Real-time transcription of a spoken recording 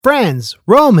Friends,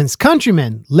 Romans,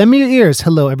 countrymen, lend me your ears.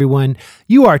 Hello, everyone.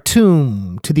 You are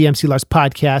tuned to the MC Lars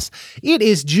podcast. It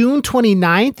is June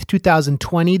 29th,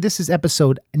 2020. This is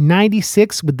episode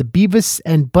 96 with the Beavis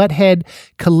and Butthead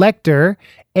collector,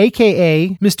 a.k.a.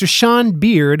 Mr. Sean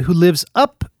Beard, who lives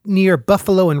up near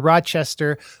Buffalo and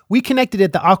Rochester. We connected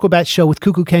at the Aquabat show with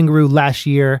Cuckoo Kangaroo last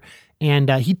year.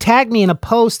 And he tagged me in a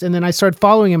post, and then I started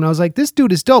following him, and I was like, this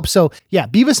dude is dope. So yeah,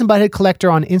 Beavis and Butthead Collector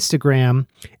on Instagram.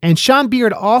 And Sean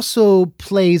Beard also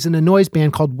plays in a noise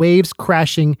band called Waves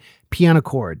Crashing Piano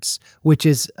Chords, which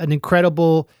is an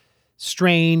incredible,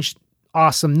 strange,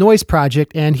 awesome noise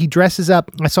project. And he dresses up.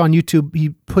 I saw on YouTube, he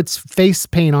puts face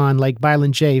paint on like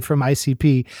Violent J from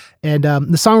ICP. And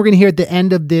the song we're going to hear at the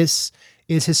end of this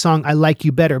is his song, I Like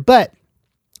You Better. But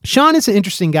Sean is an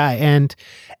interesting guy, and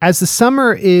as the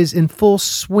summer is in full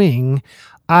swing,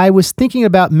 I was thinking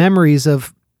about memories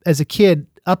of, as a kid,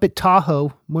 up at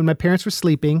Tahoe when my parents were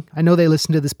sleeping. I know they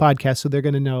listen to this podcast, so they're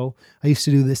going to know I used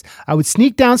to do this. I would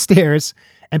sneak downstairs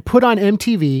and put on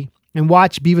MTV and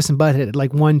watch Beavis and Butthead at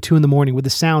like 1, 2 in the morning with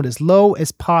the sound as low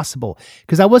as possible,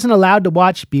 because I wasn't allowed to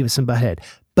watch Beavis and Butthead.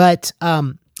 But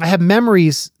I have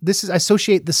memories. I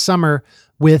associate the summer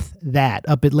with that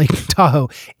up at Lake Tahoe.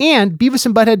 And Beavis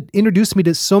and Butthead introduced me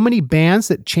to so many bands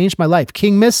that changed my life.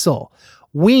 King Missile,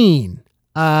 Ween,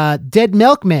 Dead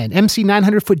Milkmen, MC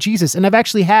 900 Foot Jesus. And I've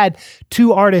actually had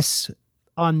 2 artists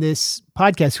on this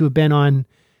podcast who have been on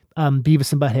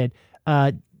Beavis and Butthead.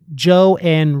 Joe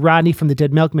and Rodney from the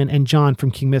Dead Milkmen and John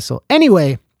from King Missile.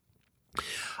 Anyway,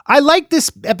 I like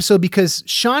this episode because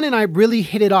Sean and I really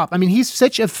hit it off. I mean, he's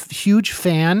such a huge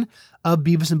fan of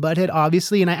Beavis and Butthead,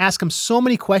 obviously, and I ask him so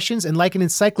many questions, and like an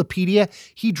encyclopedia,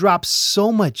 he drops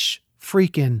so much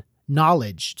freaking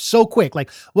knowledge so quick.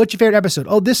 Like, what's your favorite episode?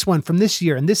 Oh, this one from this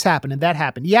year, and this happened, and that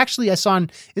happened. I saw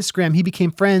on Instagram, he became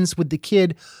friends with the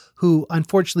kid who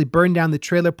unfortunately burned down the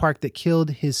trailer park that killed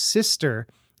his sister.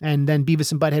 And then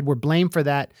Beavis and Butthead were blamed for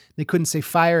that. They couldn't say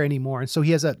fire anymore. And so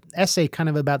he has an essay kind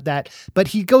of about that. But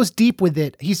he goes deep with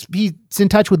it. He's in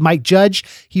touch with Mike Judge.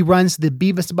 He runs the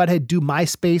Beavis and Butthead Do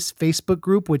MySpace Facebook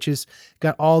group, which has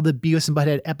got all the Beavis and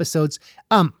Butthead episodes.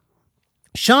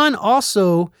 Sean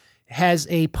also has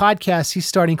a podcast he's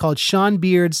starting called Sean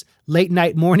Beard's Late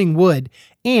Night Morning Wood.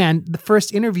 And the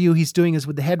first interview he's doing is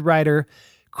with the head writer,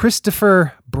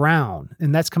 Christopher Brown,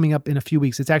 and that's coming up in a few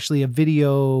weeks. It's actually a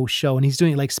video show, and he's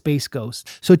doing it like Space Ghost.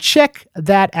 So check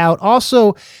that out.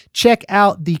 Also, check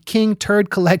out the King Turd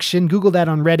Collection. Google that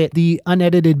on Reddit, the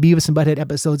unedited Beavis and Butthead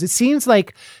episodes. It seems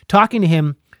like, talking to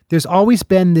him, there's always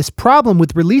been this problem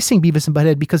with releasing Beavis and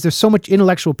Butthead because there's so much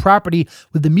intellectual property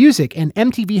with the music, and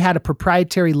MTV had a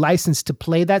proprietary license to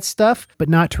play that stuff, but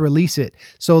not to release it.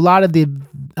 So a lot of the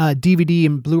DVD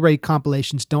and Blu-ray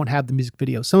compilations don't have the music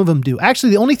video. Some of them do.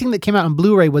 Actually, the only thing that came out on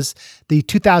Blu-ray was the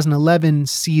 2011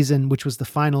 season, which was the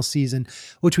final season,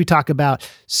 which we talk about.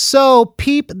 So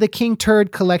peep the King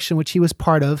Turd Collection, which he was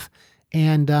part of.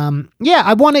 And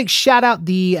I want to shout out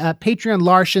the Patreon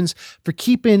Larsons for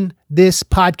keeping this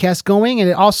podcast going. And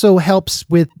it also helps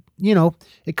with,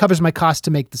 it covers my cost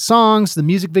to make the songs, the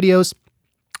music videos.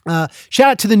 Shout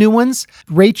out to the new ones,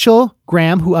 Rachel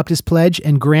Graham, who upped his pledge,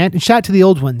 and Grant. And shout out to the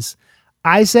old ones,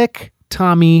 Isaac,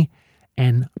 Tommy,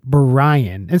 and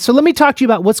Brian. And so let me talk to you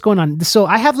about what's going on. So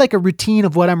I have like a routine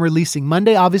of what I'm releasing.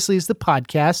 Monday, obviously, is the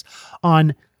podcast.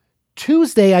 On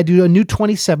Tuesday, I do a new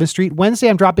 27th Street. Wednesday,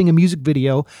 I'm dropping a music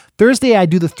video. Thursday, I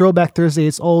do the Throwback Thursday.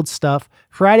 It's old stuff.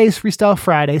 Friday is Freestyle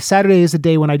Friday. Saturday is the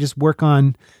day when I just work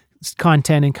on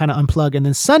content and kind of unplug. And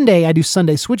then Sunday, I do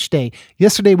Sunday Switch Day.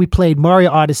 Yesterday, we played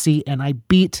Mario Odyssey, and I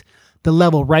beat the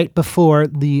level right before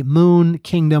the Moon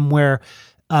Kingdom where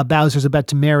Bowser's about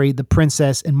to marry the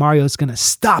princess, and Mario's going to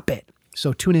stop it.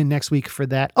 So tune in next week for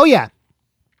that. Oh, yeah.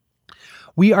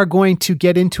 We are going to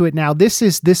get into it now. This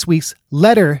is this week's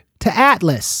letter to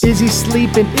Atlas. Is he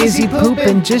sleeping? Is he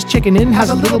pooping? Just checking in.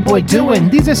 How's a little boy doing?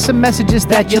 These are some messages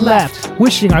that you left.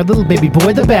 Wishing our little baby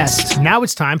boy the best. Now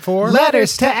it's time for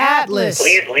Letters to Atlas.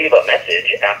 Please leave a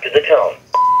message after the tone.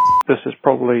 This is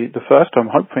probably the first, I'm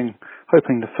hoping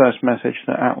the first message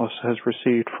that Atlas has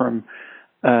received from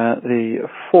the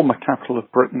former capital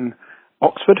of Britain,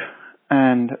 Oxford.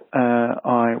 And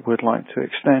I would like to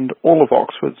extend all of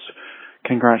Oxford's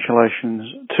congratulations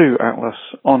to Atlas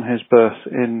on his birth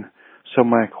in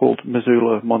somewhere called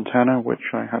Missoula, Montana, which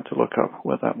I had to look up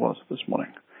where that was this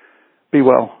morning. Be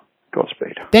well.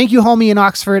 Godspeed. Thank you, homie in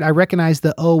Oxford. I recognize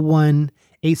the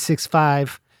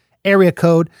 01865 area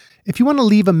code. If you want to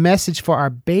leave a message for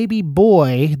our baby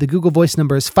boy, the Google Voice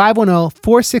number is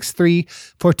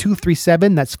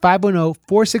 510-463-4237. That's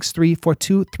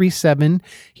 510-463-4237.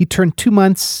 He turned 2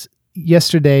 months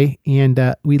yesterday,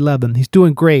 and we love him. He's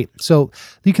doing great. So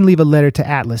you can leave a letter to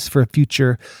Atlas for a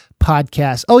future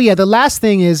podcast. Oh yeah, the last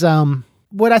thing is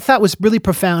what I thought was really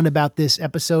profound about this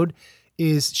episode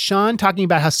is Sean talking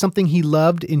about how something he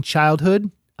loved in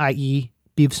childhood, i.e.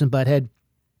 Beavis and Butthead,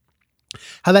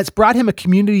 how that's brought him a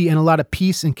community and a lot of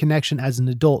peace and connection as an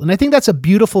adult. And I think that's a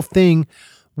beautiful thing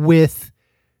with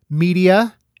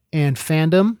media and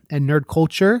fandom and nerd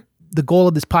culture. The goal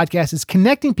of this podcast is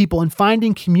connecting people and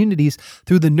finding communities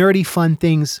through the nerdy, fun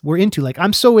things we're into. Like,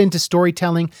 I'm so into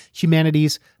storytelling,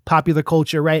 humanities, popular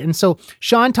culture, right? And so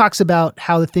Sean talks about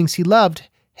how the things he loved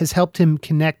has helped him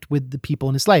connect with the people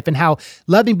in his life, and how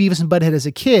loving Beavis and Butthead as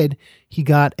a kid, he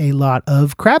got a lot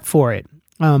of crap for it.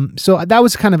 So that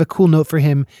was kind of a cool note for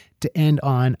him to end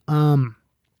on.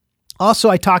 Also,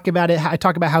 I talk about it. I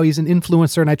talk about how he's an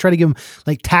influencer, and I try to give him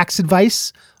like tax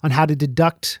advice on how to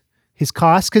deduct his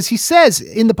costs, because he says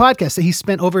in the podcast that he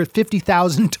spent over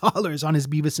 $50,000 on his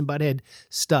Beavis and Butthead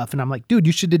stuff. And I'm like, dude,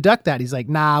 you should deduct that. He's like,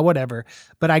 nah, whatever.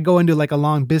 But I go into like a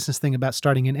long business thing about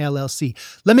starting an LLC.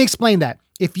 Let me explain that.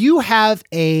 If you have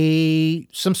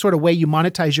some sort of way you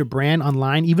monetize your brand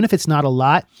online, even if it's not a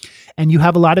lot, and you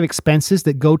have a lot of expenses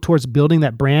that go towards building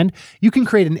that brand, you can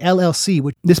create an LLC,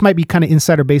 which this might be kind of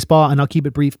insider baseball, and I'll keep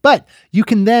it brief, but you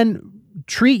can then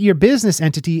treat your business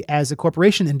entity as a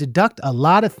corporation and deduct a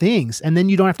lot of things, and then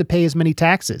you don't have to pay as many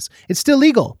taxes. It's still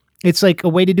legal. It's like a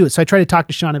way to do it. So I try to talk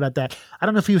to Sean about that. I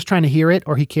don't know if he was trying to hear it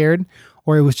or he cared,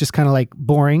 or it was just kind of like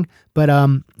boring, but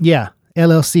yeah,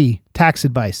 LLC, tax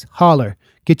advice, holler,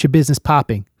 get your business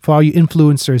popping for all you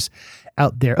influencers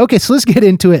out there. Okay, so let's get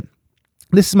into it.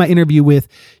 This is my interview with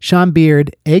Sean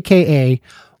Beard, aka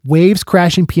Waves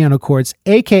Crashing Piano Chords,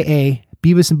 aka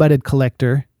Beavis and Butthead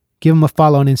Collector. Give him a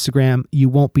follow on Instagram. You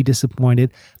won't be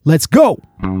disappointed. Let's go.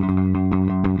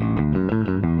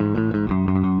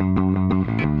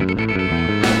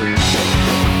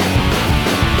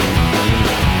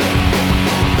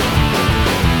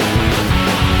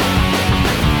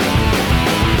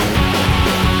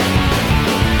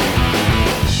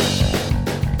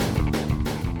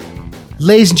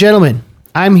 Ladies and gentlemen,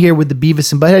 I'm here with the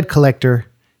Beavis and Butthead Collector,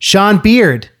 Sean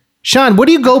Beard. Sean, what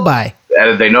do you go by?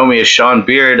 They know me as Sean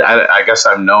Beard. I guess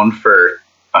I'm known for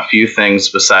a few things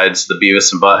besides the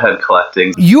Beavis and Butthead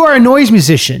collecting. You are a noise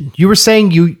musician. You were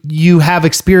saying you have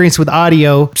experience with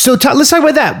audio. So let's talk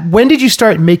about that. When did you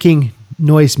start making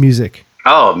noise music?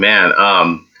 Oh, man.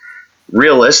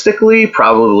 Realistically,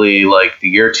 probably like the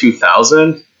year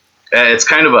 2000. It's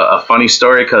kind of a funny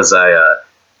story because I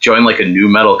joined like a nu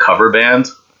metal cover band,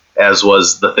 as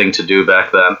was the thing to do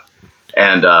back then.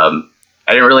 And I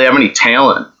didn't really have any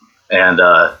talent. And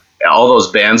all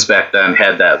those bands back then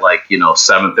had that, like, you know,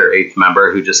 7th or 8th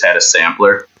member who just had a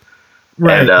sampler.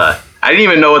 Right. And I didn't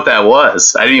even know what that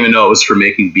was. I didn't even know it was for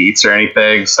making beats or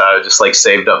anything. So I just like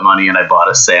saved up money and I bought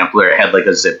a sampler. It had like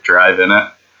a zip drive in it.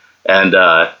 And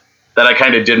then I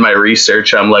kind of did my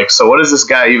research. I'm like, so what is this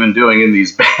guy even doing in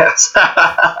these bands?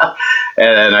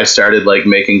 And I started like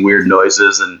making weird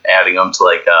noises and adding them to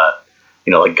like,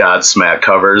 you know, like Godsmack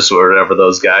covers or whatever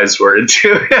those guys were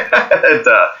into.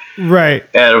 Right.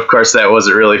 And of course that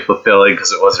wasn't really fulfilling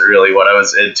because it wasn't really what I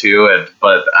was into.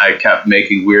 But I kept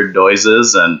making weird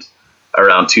noises, and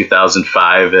around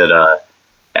 2005 it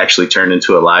actually turned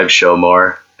into a live show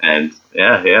more. And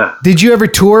yeah. Did you ever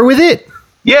tour with it?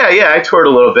 Yeah, I toured a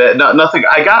little bit. Nothing.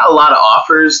 I got a lot of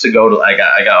offers to go to. I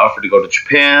got offered to go to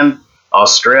Japan,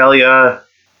 Australia,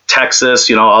 Texas,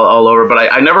 you know, all over.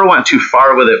 But I never went too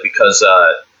far with it because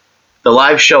the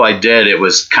live show I did, it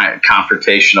was kind of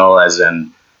confrontational, as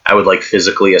in I would like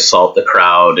physically assault the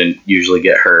crowd and usually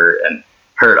get hurt and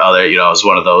hurt other. You know, it was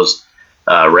one of those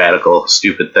radical,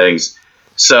 stupid things.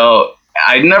 So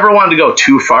I never wanted to go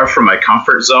too far from my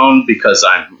comfort zone because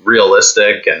I'm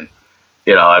realistic, and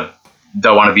you know, I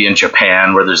don't want to be in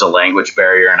Japan where there's a language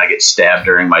barrier and I get stabbed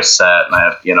during my set, and I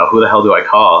have, you know, who the hell do I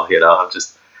call? You know, I'm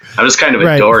just kind of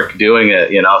a dork doing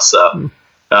it, you know. So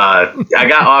I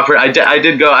got offered. I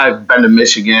did go. I've been to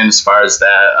Michigan, as far as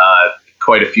that,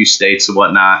 quite a few states and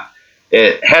whatnot.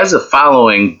 It has a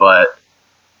following, but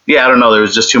yeah, I don't know. There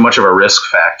was just too much of a risk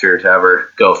factor to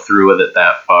ever go through with it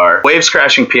that far. Waves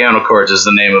Crashing Piano Chords is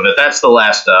the name of it. That's the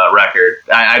last record.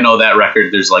 I know that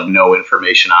record, there's like no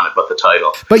information on it but the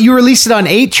title. But you released it on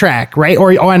 8-track, right?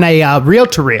 Or on a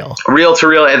reel-to-reel?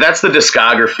 Reel-to-reel. And that's the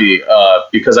discography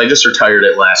because I just retired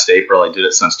it last April. I did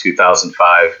it since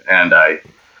 2005, and I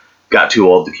got too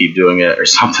old to keep doing it or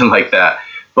something like that.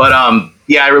 But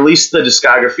yeah, I released the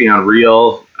discography on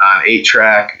reel, on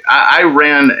 8-track. I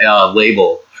ran a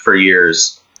label for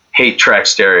years, Hate Track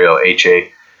Stereo,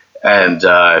 HA, and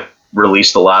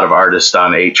released a lot of artists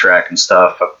on 8-track and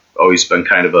stuff. I've always been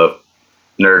kind of a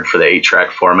nerd for the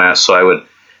 8-track format, so I would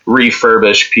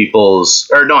refurbish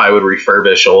I would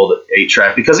refurbish old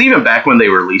 8-track, because even back when they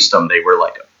released them, they were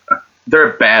like,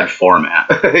 they're a bad format,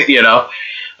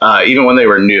 even when they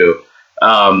were new.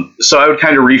 So I would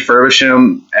kind of refurbish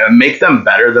them and make them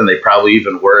better than they probably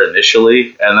even were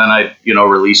initially. And then I,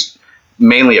 released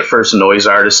mainly at first noise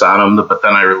artists on them, but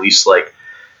then I released like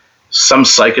some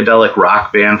psychedelic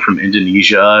rock band from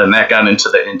Indonesia, and that got into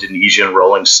the Indonesian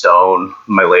Rolling Stone.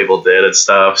 My label did and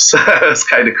stuff. So it's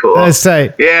kind of cool. That's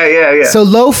tight. Yeah. So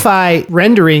lo-fi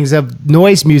renderings of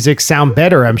noise music sound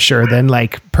better, I'm sure, than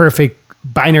like perfect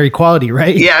binary quality,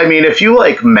 right? Yeah, I mean, if you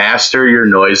like master your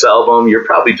noise album, you're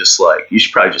probably just like, you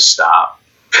should probably just stop.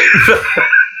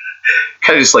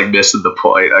 Kind of just like missing the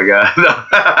point, I guess.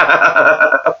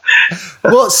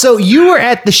 Well, so you were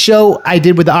at the show I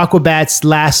did with the Aquabats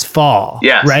last fall,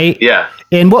 yes, right? Yeah.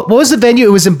 And what was the venue?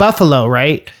 It was in Buffalo,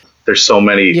 right? There's so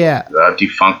many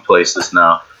defunct places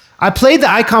now. I played the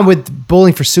Icon with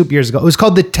Bowling for Soup years ago. It was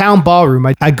called the Town Ballroom.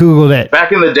 I Googled it.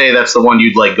 Back in the day, that's the one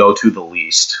you'd like go to the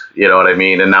least. You know what I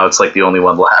mean? And now it's like the only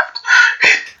one left.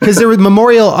 Because there was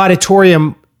Memorial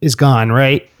Auditorium is gone,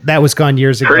 right? That was gone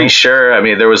years ago. Pretty sure. I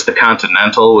mean, there was the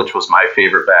Continental, which was my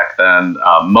favorite back then.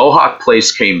 Mohawk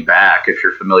Place came back, if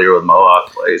you're familiar with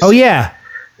Mohawk Place. Oh, yeah.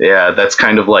 Yeah, that's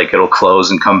kind of like it'll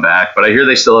close and come back. But I hear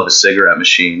they still have a cigarette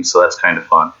machine, so that's kind of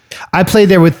fun. I played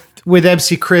there with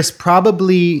MC Chris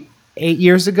probably 8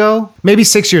 years ago, maybe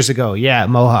 6 years ago. Yeah,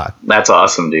 Mohawk. That's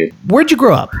awesome, dude. Where'd you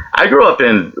grow up? I grew up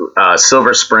in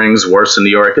Silver Springs, Warsaw, New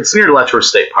York. It's near Letchworth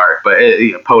State Park, but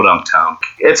Podunk town.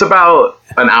 It's about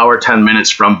an hour, 10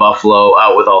 minutes from Buffalo,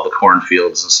 out with all the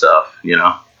cornfields and stuff,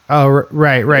 Oh,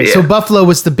 right. Yeah. So Buffalo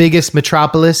was the biggest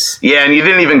metropolis. Yeah, and you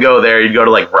didn't even go there. You'd go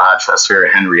to like Rochester or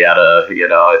Henrietta.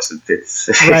 It's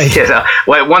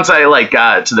right. Once I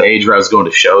got to the age where I was going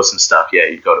to shows and stuff, yeah,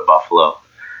 you'd go to Buffalo.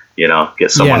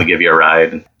 Get someone to give you a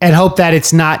ride. And hope that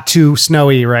it's not too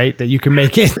snowy, right? That you can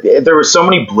make it. There were so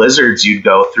many blizzards you'd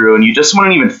go through, and you just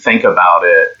wouldn't even think about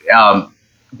it.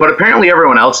 But apparently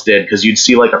everyone else did, because you'd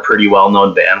see like a pretty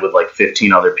well-known band with like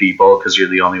 15 other people, because you're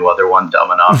the only other one dumb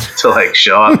enough to like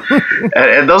show up.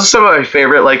 And those are some of my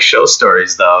favorite like show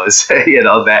stories, though, is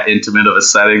that intimate of a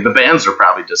setting. The bands were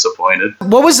probably disappointed.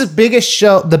 What was the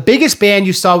biggest band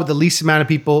you saw with the least amount of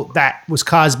people that was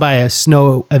caused by a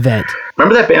snow event?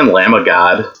 Remember that band Lamb of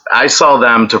God? I saw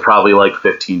them to probably like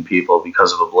 15 people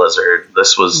because of a blizzard.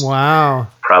 This was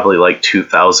probably like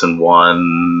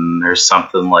 2001 or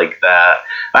something like that.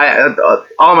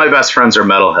 All my best friends are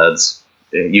metalheads.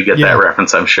 You get that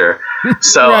reference, I'm sure.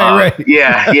 So right.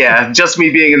 Yeah. Just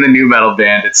me being in the new metal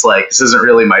band, it's like, this isn't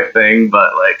really my thing,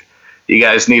 but like, you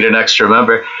guys need an extra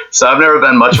member. So I've never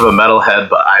been much of a metalhead,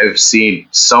 but I've seen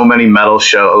so many metal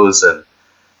shows, and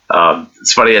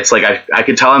it's funny. It's like I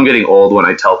can tell I'm getting old when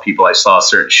I tell people I saw a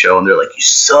certain show, and they're like, "You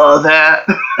saw that?"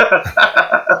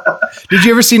 Did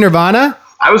you ever see Nirvana?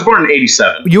 I was born in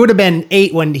 '87. You would have been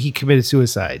 8 when he committed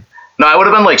suicide. No, I would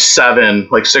have been like 7,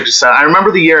 like 6 or 7. I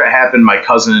remember the year it happened. My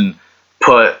cousin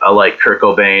put a like Kurt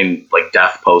Cobain like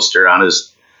death poster on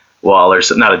his wall, or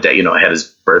not a day. It had his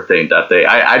birthday and death day.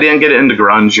 I didn't get into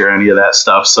grunge or any of that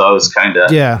stuff, so I was kind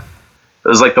of It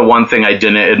was like the one thing I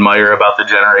didn't admire about the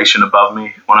generation above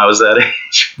me when I was that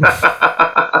age.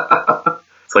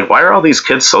 It's like, why are all these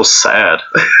kids so sad?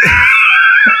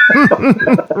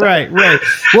 Right.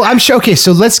 Well, I'm sure. Okay,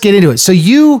 so let's get into it. So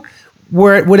you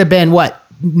would have been what,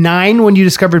 9 when you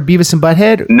discovered Beavis and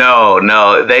Butthead?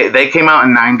 No. They came out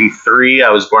in 93. I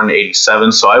was born in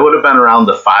 87, so I would have been around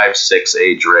the 5-6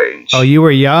 age range. Oh, you were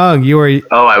young.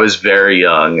 Oh, I was very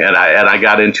young, and I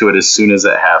got into it as soon as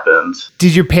it happened.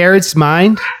 Did your parents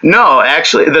mind? No,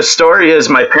 actually, the story is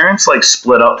my parents like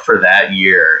split up for that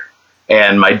year,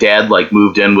 and my dad like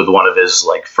moved in with one of his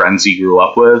like friends he grew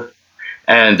up with,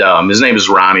 and his name is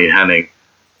Ronnie Henning,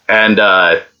 and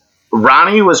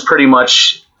Ronnie was pretty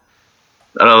much.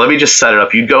 I don't know, let me just set it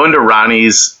up. You'd go into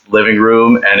Ronnie's living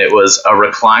room, and it was a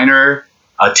recliner,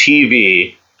 a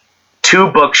TV,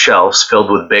 2 bookshelves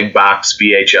filled with big box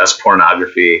VHS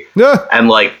pornography, and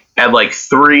like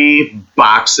 3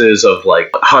 boxes of like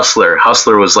Hustler.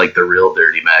 Hustler was like the real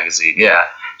dirty magazine. Yeah,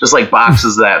 just like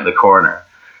boxes of that in the corner.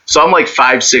 So I'm like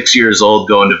 5-6 years old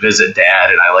going to visit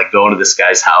Dad, and I like go into this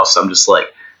guy's house. I'm just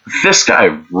like, this guy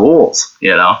rules,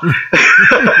 Because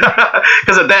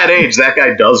at that age, that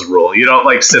guy does rule. You don't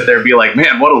like sit there and be like,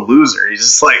 man, what a loser. He's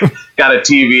just like got a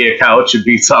TV, a couch, and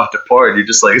beats off to porn. You're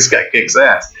just like, this guy kicks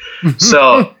ass.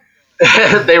 So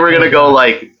they were going to go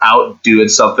like out doing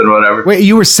something or whatever. Wait,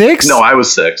 you were 6? No, I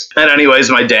was 6. And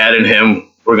anyways, my dad and him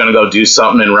we're going to go do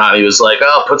something. And Ronnie was like,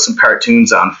 oh, I'll put some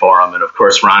cartoons on for him. And of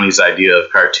course, Ronnie's idea of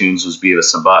cartoons was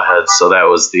Beavis and Butthead. So that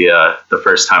was the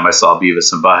first time I saw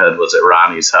Beavis and Butthead was at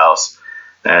Ronnie's house.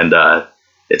 And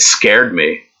it scared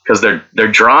me because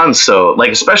they're drawn so,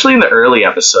 like, especially in the early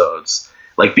episodes,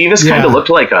 like Beavis kind of looked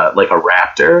like a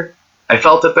raptor. I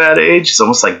felt at that age. It's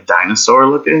almost like dinosaur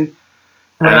looking.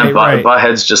 And then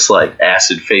Butthead's just like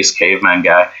acid face caveman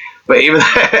guy. But even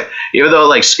though it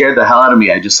like scared the hell out of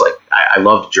me, I just like I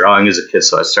loved drawing as a kid,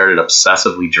 so I started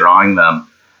obsessively drawing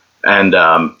them. And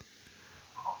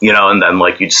and then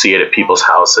like you'd see it at people's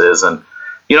houses, and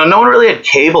no one really had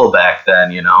cable back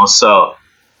then, so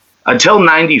until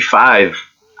 95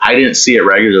 I didn't see it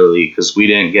regularly because we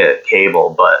didn't get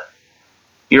cable. But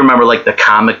you remember like the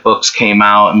comic books came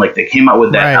out, and like they came out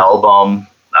with that album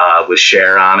with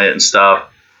Cher on it and stuff.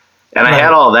 And I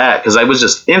had all that because I was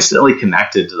just instantly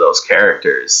connected to those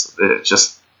characters. It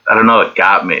just, I don't know, it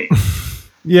got me.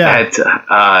 And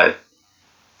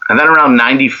then around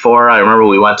 94, I remember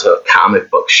we went to a comic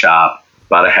book shop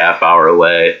about a half hour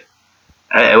away.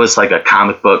 It was like a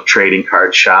comic book trading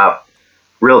card shop.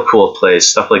 Real cool place.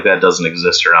 Stuff like that doesn't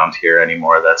exist around here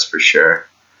anymore, that's for sure.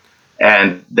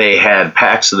 And they had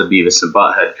packs of the Beavis and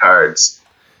Butthead cards.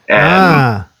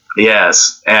 And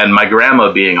yes, and my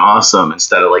grandma being awesome,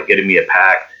 instead of like getting me a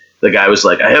pack, the guy was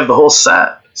like, I have the whole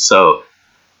set. So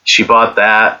she bought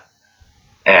that,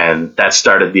 and that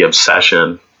started the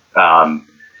obsession.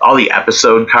 All the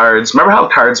episode cards. Remember how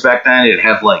cards back then, it'd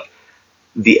have like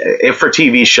if for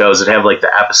TV shows, it'd have like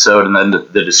the episode and then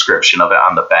the description of it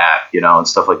on the back, and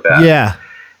stuff like that. Yeah.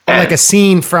 And like a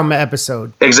scene from an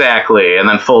episode. Exactly. And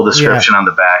then full description on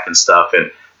the back and stuff. And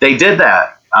they did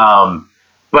that.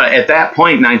 But at that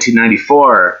point,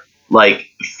 1994, like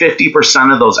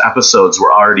 50% of those episodes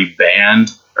were already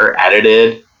banned or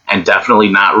edited and definitely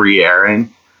not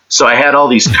re-airing. So I had all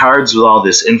these cards with all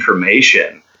this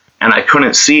information, and I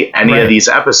couldn't see any of these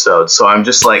episodes. So I'm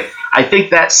just like, I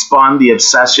think that spawned the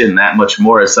obsession that much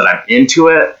more, is that I'm into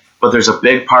it, but there's a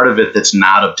big part of it that's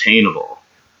not obtainable.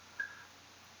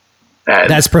 And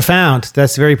that's profound.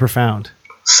 That's very profound.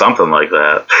 Something like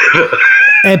that.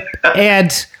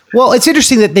 and well, it's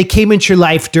interesting that they came into your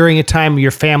life during a time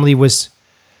your family was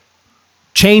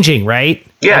changing, right?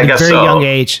 Yeah, I guess so. At a very young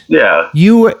age. Yeah.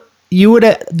 You were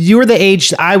the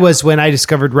age I was when I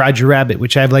discovered Roger Rabbit,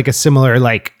 which I have like a similar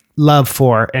like love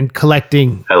for and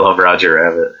collecting. I love Roger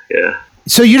Rabbit. Yeah.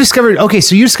 So you discovered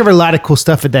a lot of cool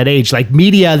stuff at that age, like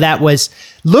media that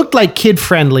looked like kid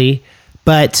friendly,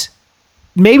 but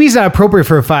maybe it's not appropriate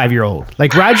for a 5-year-old.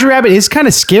 Like Roger Rabbit is kind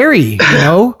of scary,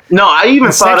 No, I even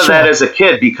thought of that as a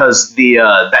kid because the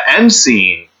end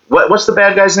scene. What's the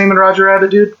bad guy's name in Roger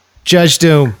Rabbit, dude? Judge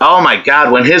Doom. Oh my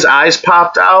God, when his eyes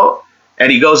popped out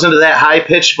and he goes into that high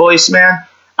pitched voice, man.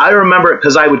 I remember it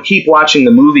because I would keep watching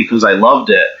the movie because I loved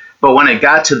it. But when it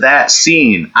got to that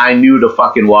scene, I knew to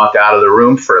fucking walk out of the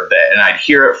room for a bit, and I'd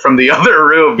hear it from the other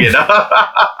room,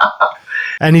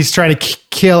 And he's trying to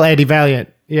kill Eddie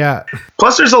Valiant. Yeah.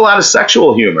 Plus, there's a lot of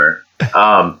sexual humor.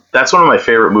 That's one of my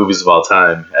favorite movies of all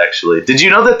time, actually. Did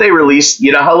you know that they released,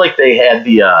 how like they had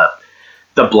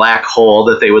the black hole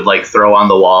that they would like throw on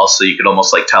the wall so you could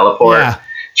almost like teleport? Yeah.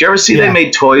 Did you ever see they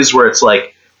made toys where it's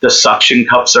like the suction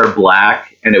cups are black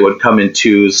and it would come in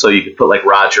twos, so you could put like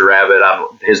Roger Rabbit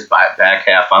on his back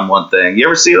half on one thing? You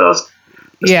ever see those?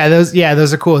 Yeah,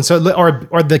 those are cool. And so,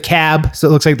 or the cab, so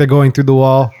it looks like they're going through the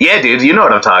wall. Yeah, dude, you know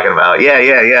what I'm talking about.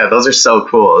 Yeah. Those are so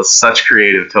cool. It's such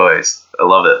creative toys. I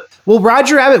love it. Well,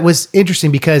 Roger Rabbit was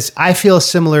interesting because I feel a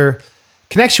similar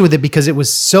connection with it because it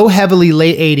was so heavily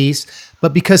late 80s,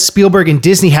 but because Spielberg and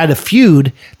Disney had a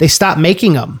feud, they stopped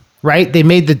making them, right? They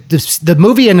made the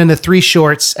movie and then the 3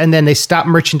 shorts, and then they stopped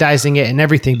merchandising it and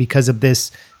everything because of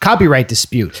this copyright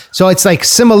dispute. So it's like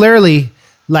similarly,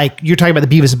 like you're talking about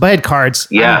the Beavis and Butthead cards.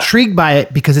 Yeah. I'm intrigued by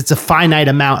it because it's a finite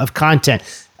amount of content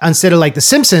instead of like The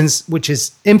Simpsons, which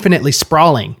is infinitely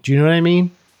sprawling. Do you know what I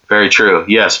mean? Very true.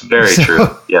 Yes, very true.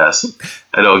 Yes.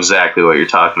 I know exactly what you're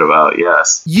talking about.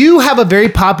 Yes. You have a very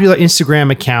popular Instagram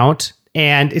account,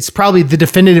 and it's probably the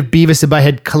definitive Beavis and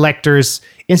Butthead collectors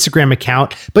Instagram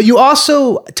account. But you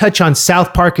also touch on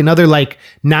South Park and other like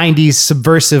 90s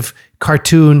subversive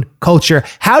cartoon culture.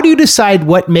 How do you decide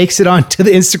what makes it onto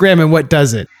the Instagram and what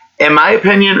doesn't? In my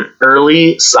opinion,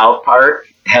 early South Park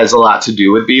has a lot to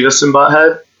do with Beavis and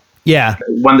Butthead. Yeah.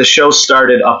 When the show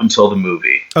started up until the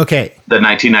movie. Okay. The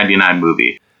 1999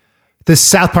 movie. The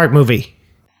South Park movie.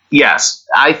 Yes.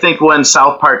 I think when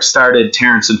South Park started,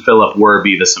 Terrence and Phillip were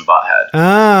Beavis and Butthead.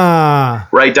 Ah.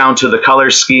 Right down to the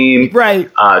color scheme. Right.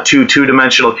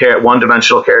 One-dimensional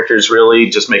characters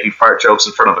really just making fart jokes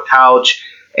in front of a couch.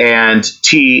 and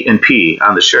T and P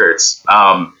on the shirts.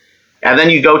 And then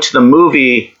you go to the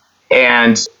movie,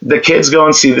 and the kids go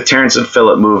and see the Terrence and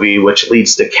Phillip movie, which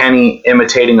leads to Kenny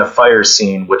imitating a fire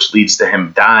scene, which leads to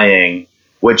him dying,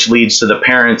 which leads to the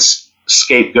parents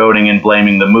scapegoating and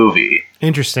blaming the movie.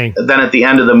 Interesting. Then at the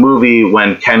end of the movie,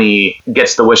 when Kenny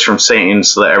gets the wish from Satan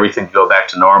so that everything can go back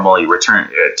to normal, he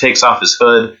takes off his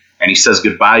hood and he says,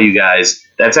 "Goodbye, you guys."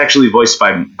 That's actually voiced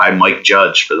by Mike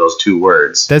Judge for those two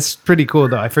words. That's pretty cool,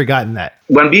 though. I've forgotten that.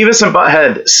 When Beavis and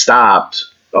Butthead stopped,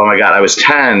 oh my God, I was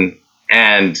 10.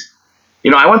 And,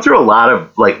 I went through a lot of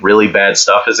really bad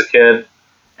stuff as a kid.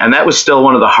 And that was still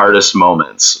one of the hardest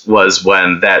moments, was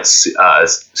when that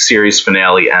series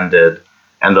finale ended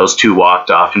and those two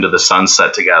walked off into the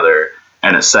sunset together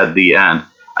and it said the end.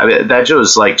 I mean, that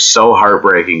just was so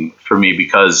heartbreaking for me,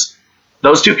 because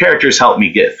those two characters helped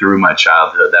me get through my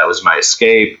childhood. That was my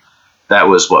escape. That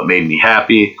was what made me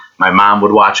happy. My mom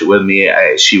would watch it with me.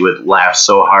 She would laugh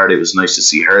so hard. It was nice to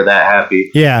see her that happy.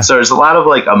 Yeah. So there's a lot of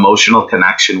emotional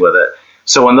connection with it.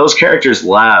 So when those characters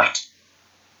left,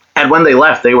 and when they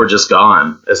left, they were just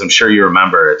gone, as I'm sure you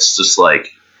remember. It's just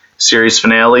series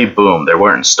finale, boom. They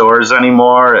weren't in stores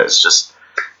anymore. It's just,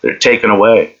 they're taken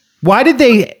away. Why did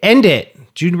they end it?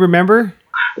 Do you remember?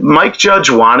 Mike Judge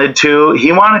wanted to.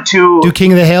 He wanted to do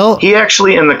King of the Hill. He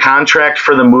actually, in the contract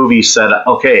for the movie, said,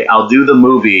 "Okay, I'll do the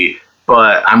movie,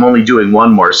 but I'm only doing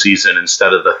one more season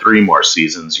instead of the 3 more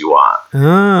seasons you want."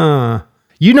 Ah,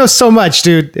 you know so much,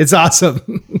 dude. It's awesome.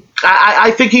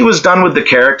 I think he was done with the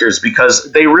characters, because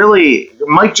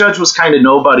Mike Judge was kind of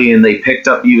nobody, and they picked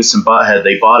up Beavis and Butthead.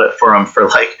 They bought it for him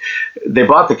for they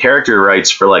bought the character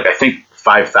rights for I think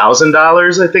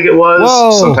 $5,000. I think it was.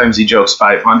 Whoa. Sometimes he jokes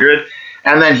 $500.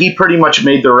 And then he pretty much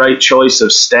made the right choice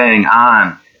of staying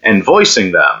on and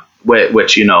voicing them,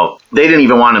 which, they didn't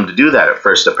even want him to do that at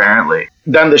first, apparently.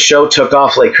 Then the show took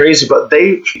off like crazy, but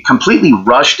they completely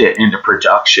rushed it into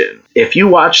production. If you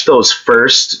watch those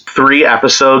first 3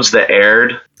 episodes that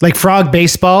aired... Like Frog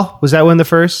Baseball? Was that one of the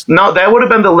first? No, that would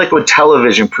have been the Liquid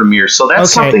Television premiere. So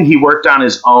that's something he worked on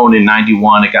his own in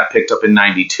 91. It got picked up in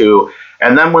 92.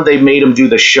 And then when they made him do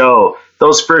the show...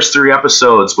 Those first 3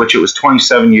 episodes, which it was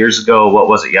 27 years ago, what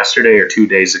was it, yesterday or 2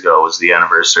 days ago was the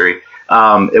anniversary.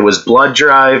 It was Blood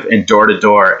Drive and Door to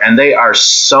Door, and they are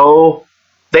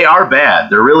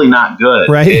bad. They're really not good.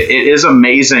 Right. It is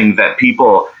amazing that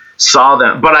people saw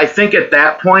them. But I think at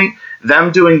that point,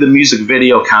 them doing the music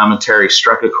video commentary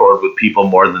struck a chord with people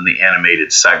more than the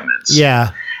animated segments. Yeah.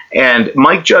 And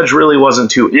Mike Judge really wasn't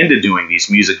too into doing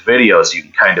these music videos, you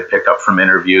can kind of pick up from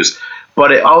interviews.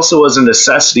 But it also was a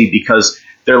necessity, because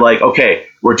they're like, okay,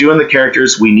 we're doing the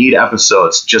characters. We need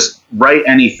episodes. Just write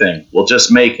anything. We'll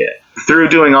just make it. Through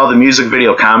doing all the music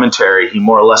video commentary, he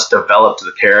more or less developed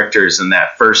the characters in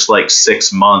that first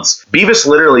 6 months. Beavis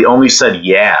literally only said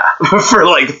yeah for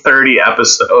 30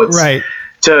 episodes. Right.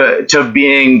 To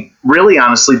being really,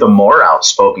 honestly, the more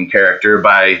outspoken character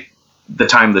by the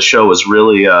time the show was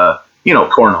really,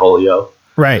 Cornholio.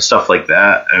 Right. Stuff like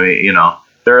that. I mean,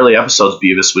 the early episodes,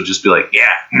 Beavis would just be like,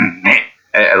 yeah, and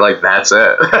that's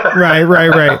it.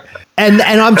 Right. And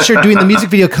I'm sure doing the music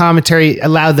video commentary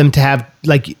allowed them to have,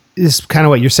 this is kind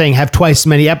of what you're saying, have twice as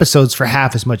many episodes for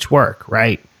half as much work,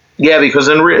 right? Yeah, because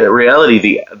in reality,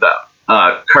 the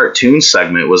cartoon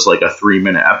segment was a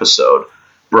 3-minute episode,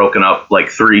 broken up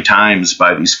 3 times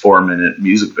by these 4-minute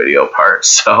music video parts.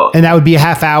 So, and that would be a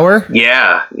half hour?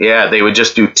 Yeah. They would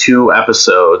just do 2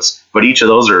 episodes, but each of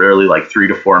those are really 3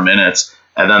 to 4 minutes.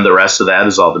 And then the rest of that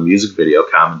is all the music video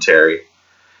commentary.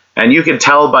 And you could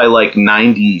tell by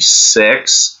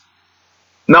 96.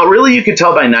 No, really you could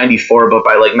tell by 94, but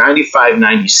by 95,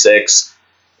 96,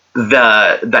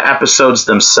 the episodes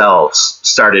themselves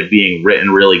started being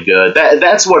written really good.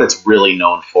 That's what it's really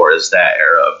known for, is that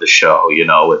era of the show,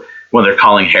 when they're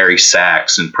calling Harry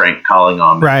Sachs and prank calling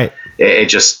him. Right. It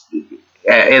just,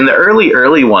 in the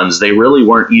early ones, they really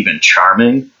weren't even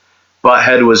charming.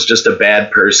 Butthead was just a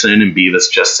bad person, and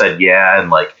Beavis just said yeah,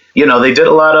 and they did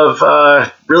a lot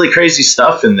of really crazy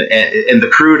stuff in the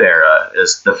crude era,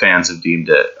 as the fans have deemed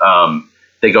it.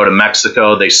 They go to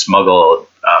Mexico, they smuggle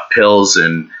pills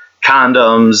and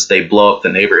condoms, they blow up the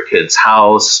neighbor kid's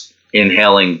house,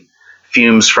 inhaling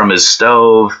fumes from his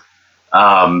stove,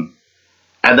 and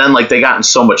then they got in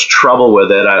so much trouble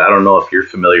with it. I don't know if you're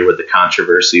familiar with the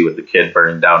controversy with the kid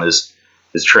burning down his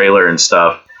trailer and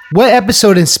stuff. What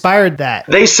episode inspired that?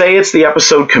 They say it's the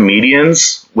episode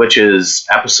Comedians, which is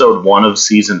episode 1 of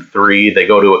season 3. They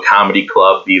go to a comedy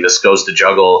club. Beavis goes to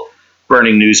juggle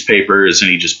burning newspapers, and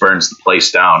he just burns the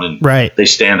place down. And right. They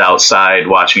stand outside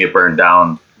watching it burn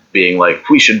down. being like,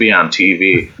 we should be on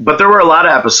TV. But there were a lot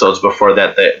of episodes before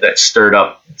that stirred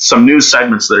up some news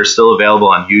segments that are still available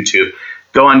on YouTube.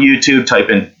 Go on YouTube, type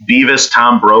in Beavis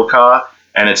Tom Brokaw,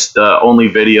 and it's the only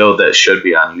video that should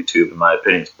be on YouTube, in my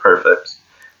opinion. It's perfect.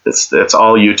 That's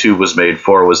all YouTube was made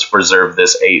for, was to preserve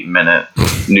this 8-minute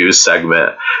news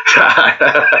segment.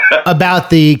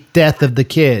 About the death of the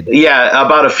kid. Yeah,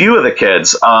 about a few of the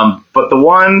kids. But the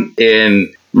one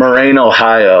in Moraine,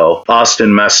 Ohio, Austin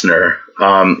Messner,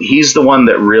 he's the one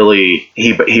that really,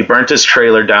 he burnt his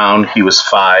trailer down. He was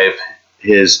 5.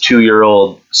 His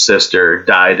 2-year-old sister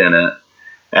died in it.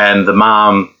 And the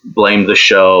mom blamed the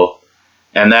show.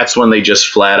 And that's when they just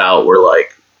flat out were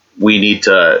like, we need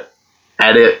to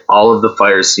edit all of the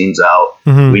fire scenes out.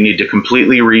 Mm-hmm. We need to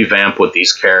completely revamp what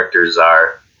these characters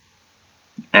are.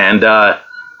 And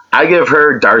I give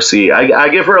her, Darcy, I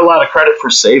give her a lot of credit for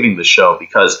saving the show,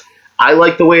 because I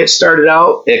like the way it started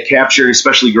out. It captured,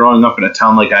 especially growing up in a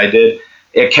town like I did,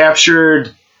 it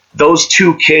captured those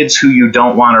 2 kids who you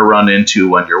don't want to run into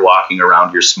when you're walking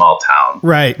around your small town.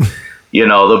 Right. You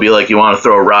know, they'll be like, you want to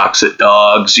throw rocks at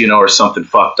dogs, you know, or something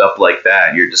fucked up like that.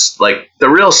 And you're just like the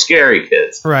real scary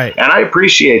kids. Right. And I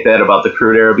appreciate that about the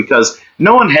Crude Era, because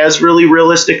no one has really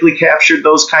realistically captured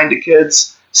those kind of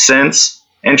kids since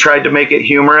and tried to make it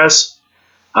humorous.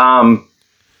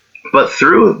 But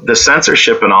through the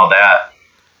censorship and all that,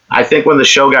 I think when the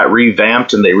show got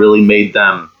revamped and they really made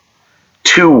them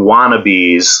 2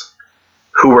 wannabes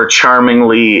who were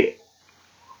charmingly,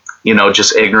 you know,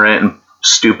 just ignorant and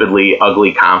stupidly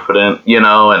ugly confident, you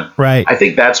know, and right. I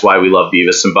think that's why we love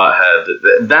Beavis and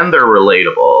Butthead. Then they're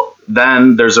relatable.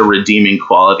 Then there's a redeeming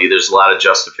quality. There's a lot of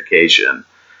justification.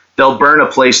 They'll burn a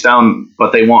place down,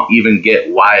 but they won't even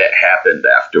get why it happened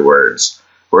afterwards.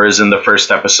 Whereas in the first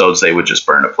episodes, they would just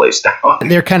burn a place down.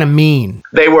 They're kind of mean.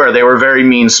 They were very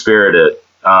mean-spirited.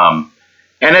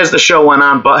 And as the show went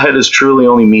on, Butthead is truly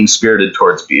only mean-spirited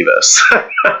towards Beavis.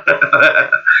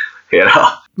 You know?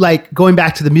 Like, going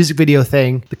back to the music video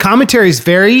thing, the commentary is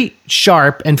very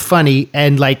sharp and funny,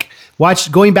 and like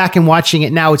going back and watching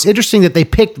it now, it's interesting that they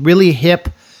picked really hip,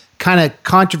 kind of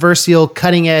controversial,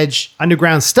 cutting edge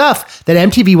underground stuff that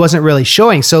MTV wasn't really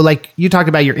showing. So like you talked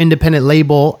about your independent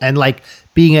label and like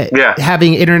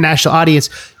having an international audience,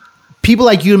 people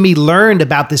like you and me learned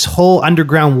about this whole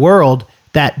underground world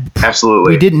that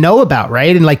absolutely we didn't know about,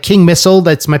 right? And like King Missile,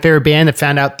 that's my favorite band, that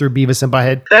found out through Beavis and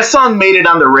Butthead. That song made it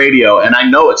on the radio, and I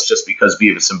know it's just because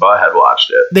Beavis and Butthead watched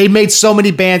it. They made so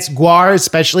many bands, Guar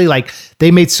especially, like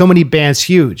they made so many bands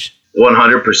huge.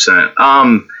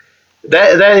 100%.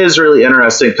 That is really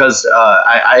interesting, because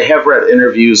I have read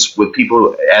interviews with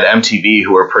people at MTV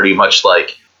who are pretty much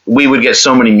like, we would get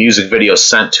so many music videos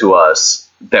sent to us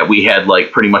that we had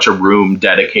like pretty much a room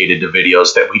dedicated to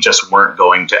videos that we just weren't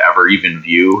going to ever even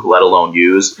view, let alone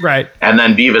use. Right. And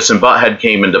then Beavis and Butthead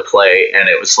came into play, and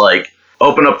it was like,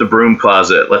 open up the broom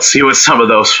closet. Let's see what some of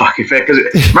those fucking... Because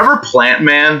remember Plant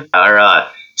Man or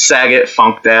Saget,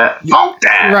 Funk Dat?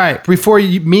 Right. Before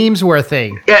memes were a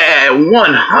thing. Yeah,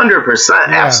 100%.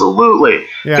 Yeah. Absolutely.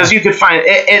 Because you could find...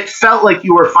 It felt like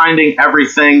you were finding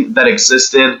everything that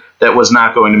existed that was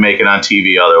not going to make it on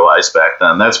TV otherwise back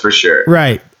then. That's for sure.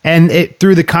 Right. And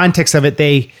through the context of it,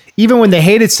 they, even when they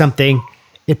hated something,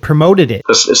 it promoted it.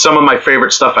 Some of my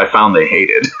favorite stuff I found they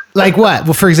hated. Like what?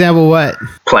 Well, for example, what?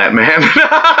 Plant Man.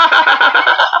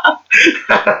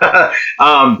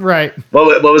 Right.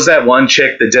 What was that one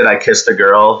chick that did I Kissed a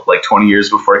Girl like 20 years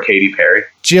before Katy Perry?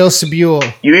 Jill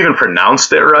Sabule. You even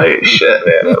pronounced it right? Shit,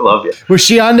 man. I love you. Was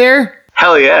she on there?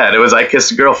 Hell yeah. And it was I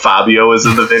Kissed a Girl. Fabio was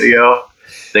in the video.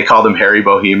 They called him Harry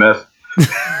Behemoth.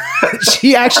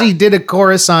 She actually did a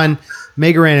chorus on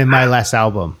Megaran in my last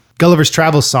album. Gulliver's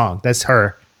Travel song. That's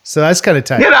her. So that's kind of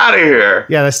tight. Get out of here.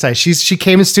 Yeah, that's tight. She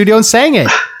came in studio and sang it.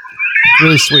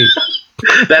 Really sweet.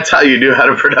 That's how you knew how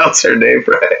to pronounce her name,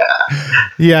 right?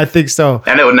 Yeah, I think so.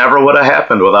 And it never would have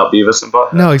happened without Beavis and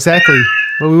Butthead. No, exactly.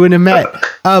 Well, we wouldn't have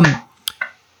met.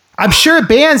 I'm sure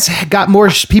bands got more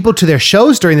people to their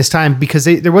shows during this time, because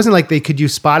there wasn't like they could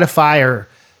use Spotify or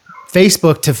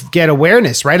Facebook to get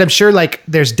awareness, right? I'm sure like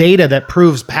there's data that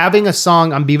proves having a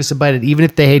song on Beavis and Butthead, even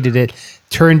if they hated it,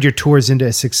 turned your tours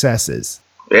into successes.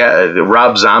 Yeah,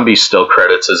 Rob Zombie still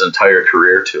credits his entire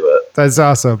career to it. That's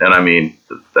awesome. And I mean,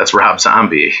 that's Rob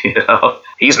Zombie, you know?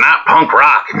 He's not punk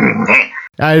rock.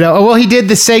 I know. Well, he did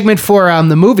the segment for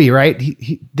the movie, right?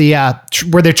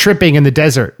 Where they're tripping in the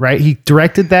desert, right? He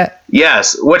directed that?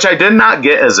 Yes, which I did not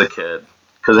get as a kid.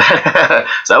 Because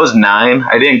I was 9.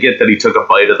 I didn't get that he took a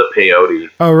bite of the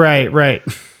peyote. Oh, right.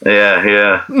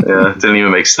 Yeah. It didn't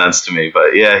even make sense to me.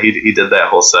 But yeah, he did that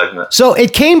whole segment. So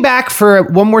it came back for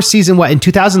one more season, what, in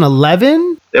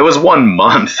 2011? It was 1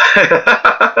 month.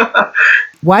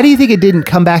 Why do you think it didn't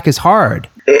come back as hard?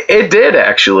 It did,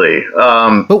 actually.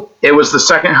 It was the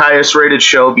second highest rated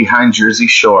show behind Jersey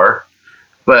Shore.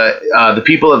 But the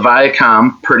people at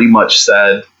Viacom pretty much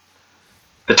said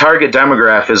the target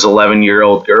demographic is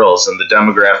 11-year-old girls, and the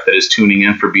demographic that is tuning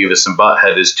in for Beavis and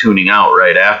Butthead is tuning out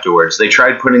right afterwards. They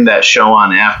tried putting that show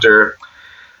on after,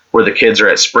 where the kids are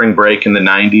at spring break in the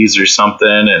 90s or something.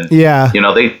 And,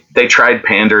 they tried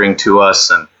pandering to us,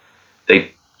 and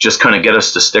they just couldn't get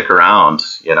us to stick around,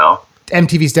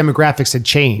 MTV's demographics had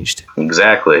changed.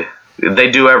 Exactly. They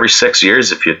do every 6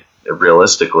 years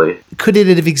realistically. Could it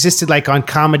have existed like on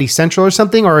Comedy Central or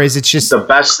something, or is it just... The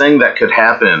best thing that could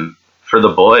happen for the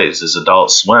boys is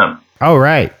Adult Swim. Oh,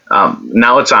 right.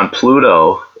 Now it's on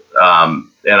Pluto, and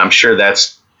I'm sure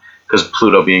that's because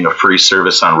Pluto being a free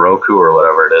service on Roku or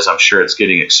whatever it is, I'm sure it's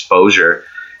getting exposure,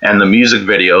 and the music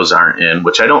videos aren't in,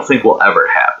 which I don't think will ever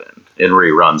happen in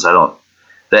reruns.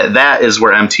 That is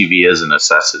where MTV is a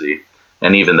necessity.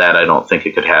 And even that, I don't think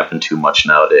it could happen too much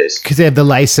nowadays. Because they have the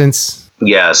license.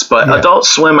 Yes, but Adult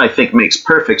Swim, I think, makes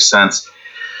perfect sense.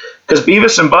 Because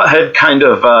Beavis and Butthead kind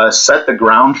of set the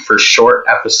ground for short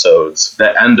episodes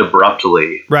that end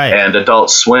abruptly. Right. And Adult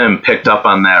Swim picked up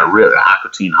on that, really, Aqua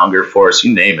Teen Hunger Force,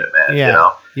 you name it, man. Yeah.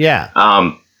 Yeah.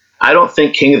 I don't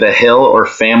think King of the Hill or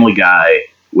Family Guy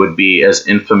would be as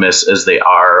infamous as they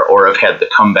are, or have had the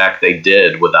comeback they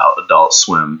did without Adult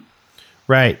Swim.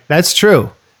 Right. That's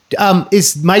true.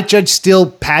 Is Mike Judge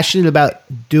still passionate about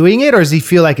doing it, or does he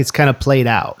feel like it's kind of played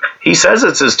out? He says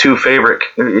it's his two favorite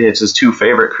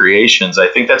creations. I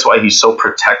think that's why he's so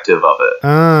protective of it.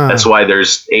 That's why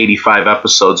there's 85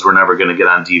 episodes we're never going to get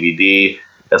on DVD.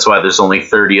 That's why there's only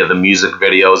 30 of the music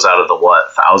videos out of the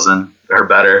 1,000 or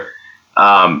better.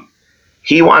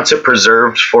 He wants it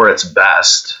preserved for its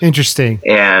best. Interesting.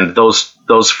 And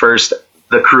those first,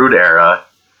 the crude era,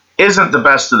 isn't the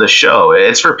best of the show.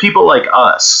 It's for people like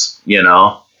us,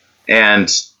 and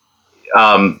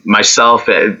myself,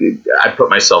 I put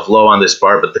myself low on this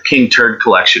bar, but the King Turd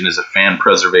Collection is a fan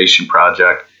preservation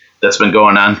project that's been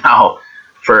going on now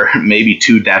for maybe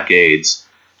 2 decades.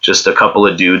 Just a couple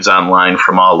of dudes online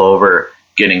from all over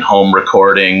getting home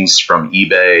recordings from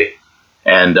eBay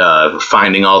and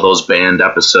finding all those banned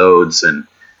episodes and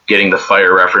getting the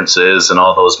fire references and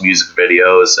all those music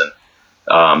videos. And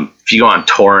if you go on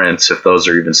torrents, if those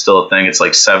are even still a thing, it's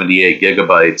like 78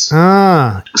 gigabytes.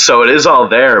 So it is all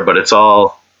there, but it's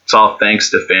all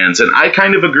thanks to fans. And I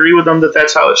kind of agree with them that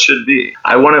that's how it should be.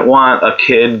 I wouldn't want a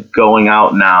kid going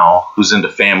out now who's into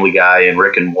Family Guy and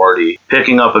Rick and Morty,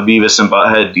 picking up a Beavis and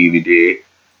Butthead DVD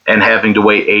and having to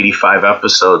wait 85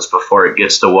 episodes before it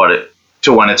gets to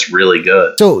when it's really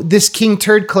good. So this King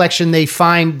Turd Collection, they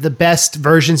find the best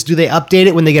versions. Do they update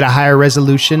it when they get a higher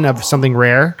resolution of something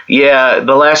rare? Yeah,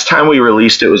 the last time we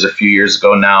released it was a few years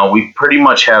ago now. We pretty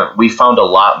much we found a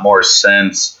lot more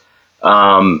sense.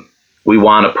 We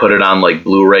want to put it on like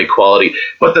Blu-ray quality.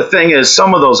 But the thing is,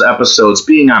 some of those episodes,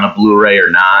 being on a Blu-ray or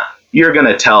not, you're going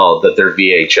to tell that they're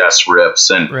VHS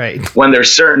rips. And when there's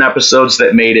certain episodes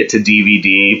that made it to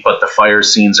DVD, but the fire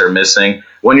scenes are missing,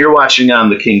 when you're watching on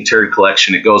the King Turd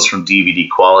Collection, it goes from DVD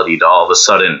quality to all of a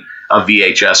sudden a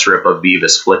VHS rip of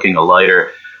Beavis flicking a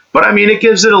lighter. But I mean, it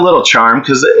gives it a little charm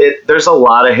because there's a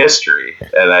lot of history.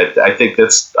 And I think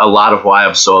that's a lot of why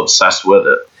I'm so obsessed with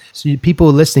it. So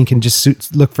people listening can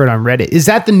just look for it on Reddit. Is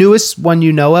that the newest one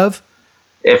you know of?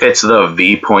 If it's the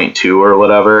V.2 or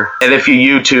whatever. And if you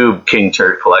YouTube King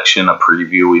Turd Collection, a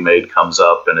preview we made comes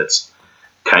up, and it's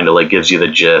kind of like gives you the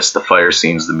gist, the fire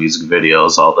scenes, the music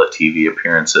videos, all the TV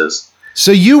appearances.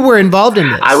 So you were involved in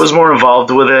this? I was more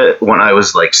involved with it when I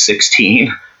was like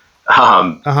 16.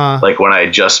 Like when I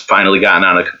had just finally gotten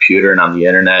on a computer and on the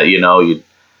internet, you'd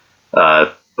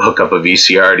hook up a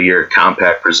VCR to your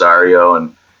compact Presario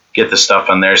and get the stuff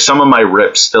on there. Some of my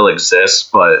rips still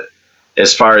exist, but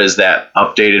as far as that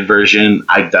updated version,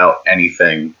 I doubt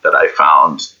anything that I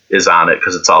found is on it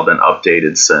because it's all been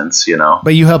updated since,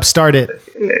 But you helped start it.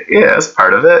 Yeah, that's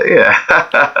part of it,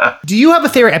 yeah. Do you have a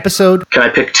favorite episode? Can I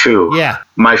pick 2? Yeah.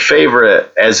 My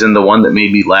favorite, as in the one that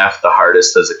made me laugh the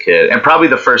hardest as a kid, and probably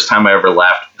the first time I ever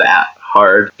laughed that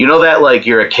hard. You know that, like,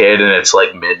 you're a kid and it's,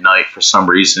 like, midnight for some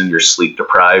reason, you're sleep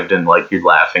deprived and, like, you're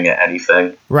laughing at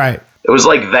anything? Right. It was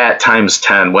like that times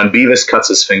 10 when Beavis cuts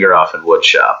his finger off in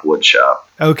Woodshop.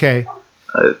 Okay.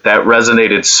 That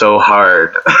resonated so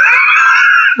hard.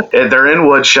 They're in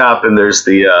Woodshop and there's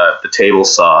the table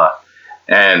saw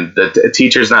and the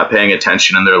teacher's not paying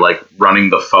attention and they're like running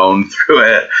the phone through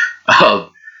it.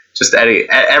 Just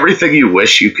everything you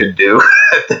wish you could do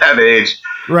at that age.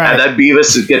 Right. And then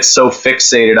Beavis gets so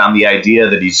fixated on the idea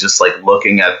that he's just like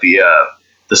looking at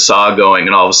the the saw going,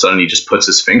 and all of a sudden he just puts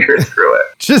his finger through it.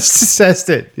 Just assessed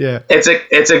it. Yeah.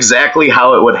 It's exactly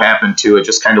how it would happen too. It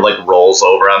just kind of like rolls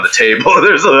over on the table.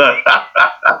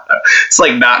 It's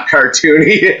like not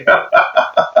cartoony.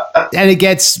 And it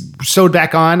gets sewed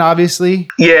back on, obviously.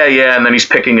 Yeah, and then he's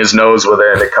picking his nose with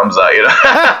it, and it comes out.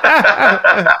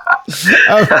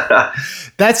 Oh,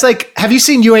 that's like. Have you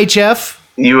seen UHF?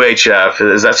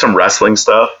 UHF, is that some wrestling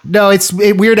stuff? No, it's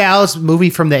Weird Al's movie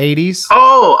from the 80s.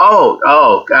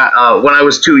 Oh! When I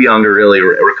was too young to really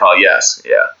recall, yes,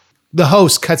 yeah. The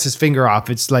host cuts his finger off.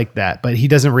 It's like that, but he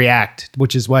doesn't react,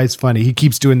 which is why it's funny. He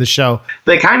keeps doing the show.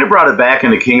 They kind of brought it back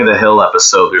in the King of the Hill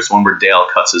episode. There's one where Dale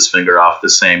cuts his finger off the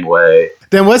same way.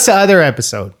 Then what's the other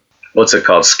episode? What's it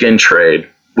called? Skin Trade,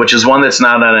 which is one that's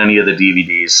not on any of the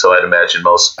DVDs, so I'd imagine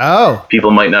most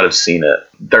people might not have seen it.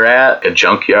 They're at a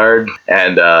junkyard,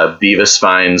 and Beavis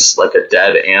finds like a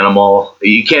dead animal.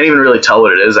 You can't even really tell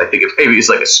what it is. I think maybe it's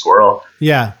like a squirrel.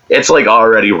 Yeah. It's like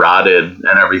already rotted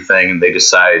and everything, and they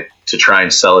decide to try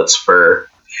and sell its fur.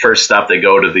 First stop, they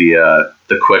go to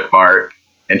the Quick Mart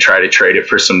and try to trade it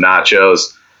for some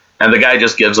nachos. And the guy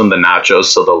just gives them the nachos,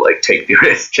 so they'll like get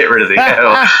rid of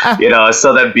the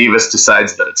so that Beavis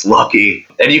decides that it's lucky.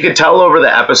 And you can tell over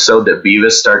the episode that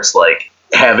Beavis starts like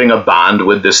having a bond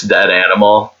with this dead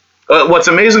animal. What's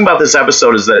amazing about this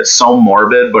episode is that it's so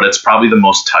morbid, but it's probably the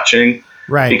most touching.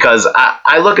 Right. Because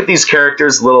I look at these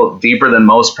characters a little deeper than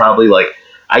most, probably. Like,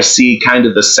 I see kind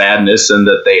of the sadness in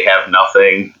that they have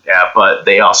nothing, but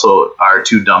they also are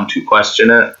too dumb to question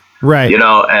it. Right.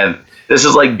 And this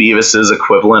is like Beavis's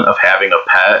equivalent of having a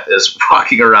pet, is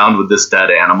walking around with this dead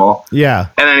animal. Yeah.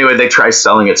 And anyway, they try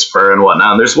selling its fur and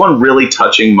whatnot. And there's one really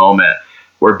touching moment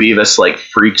where Beavis like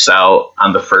freaks out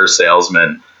on the fur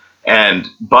salesman, and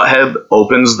Butthead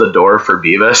opens the door for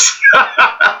Beavis.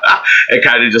 It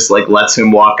kind of just like lets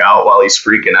him walk out while he's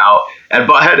freaking out. And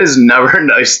Butthead is never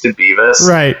nice to Beavis.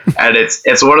 Right. And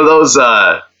it's one of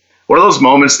those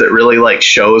moments that really like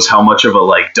shows how much of a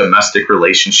like domestic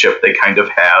relationship they kind of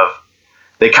have.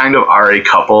 They kind of are a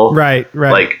couple. Right.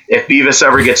 Like, if Beavis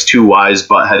ever gets too wise,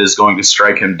 Butthead is going to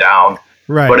strike him down.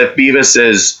 Right. But if Beavis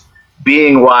is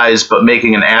being wise but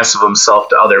making an ass of himself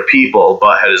to other people,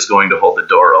 Butthead is going to hold the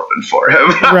door open for him.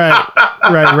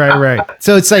 Right.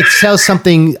 So it's like tell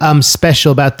something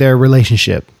special about their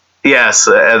relationship. Yes,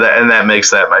 and that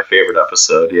makes that my favorite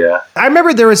episode, yeah. I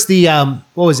remember there was the,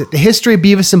 what was it? The History of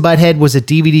Beavis and Butthead was a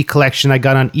DVD collection I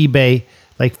got on eBay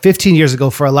like 15 years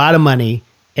ago for a lot of money.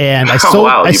 And I sold,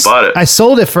 you bought it. I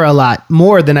sold it for a lot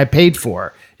more than I paid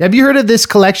for. Have you heard of this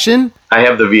collection? I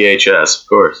have the VHS, of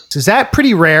course. Is that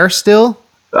pretty rare still?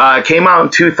 It came out in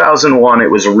 2001.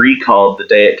 It was recalled the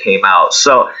day it came out.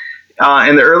 So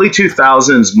in the early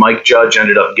 2000s, Mike Judge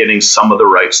ended up getting some of the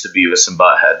rights to Beavis and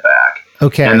Butthead back.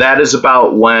 Okay. And that is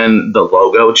about when the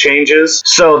logo changes.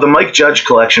 So the Mike Judge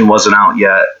collection wasn't out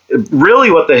yet.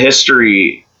 Really what the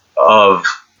history of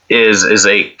is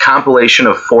a compilation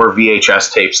of 4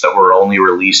 VHS tapes that were only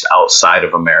released outside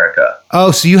of America.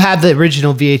 Oh, so you have the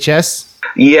original VHS?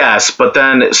 Yes, but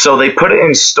then, so they put it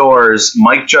in stores.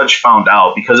 Mike Judge found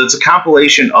out because it's a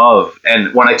compilation of,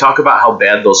 and when I talk about how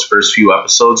bad those first few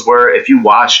episodes were, if you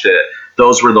watched it,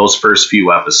 those were those first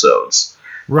few episodes.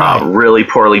 Right. Really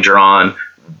poorly drawn,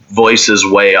 voices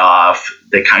way off.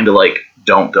 They kind of like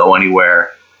don't go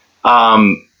anywhere.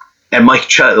 And Mike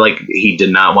Judge, like, he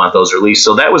did not want those released.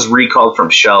 So that was recalled from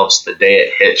shelves the day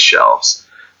it hit shelves.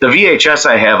 The VHS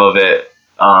I have of it,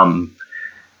 do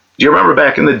you remember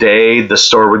back in the day, the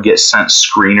store would get sent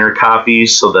screener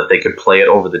copies so that they could play it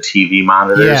over the TV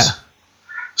monitors? Yeah.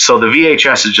 So the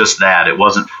VHS is just that. It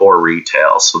wasn't for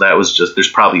retail. So that was just, there's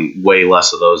probably way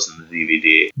less of those than the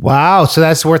DVD. Wow. So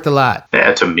that's worth a lot.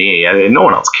 Yeah, to me. I mean, no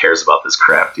one else cares about this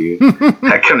crap, dude.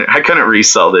 I couldn't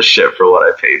resell this shit for what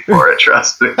I paid for it,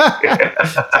 trust me.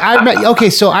 Okay,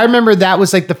 so I remember that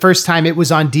was like the first time it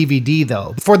was on DVD,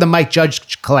 though, for the Mike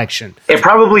Judge collection. It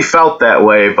probably felt that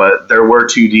way, but there were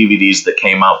 2 DVDs that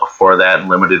came out before that,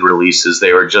 limited releases.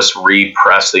 They were just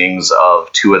repressings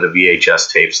of 2 of the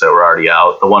VHS tapes that were already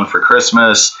out. The one for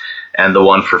Christmas and the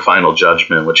one for Final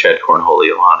Judgment, which had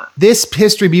Cornholio on it. This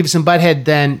History of Beavis and Butthead,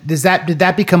 then, did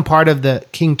that become part of the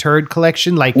King Turd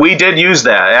collection? Like, we did use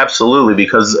that, absolutely,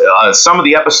 because some of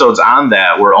the episodes on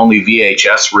that were only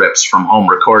VHS rips from home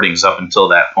recordings up until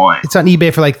that point. It's on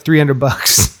eBay for like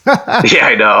 $300. Yeah,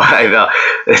 I know.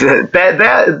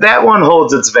 That one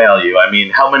holds its value. I mean,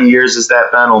 how many years has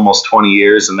that been? Almost 20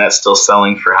 years, and that's still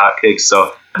selling for hotcakes.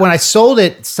 So when I sold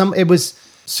it,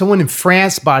 someone in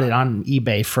France bought it on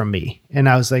eBay from me. And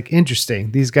I was like,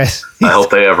 interesting. These guys. I hope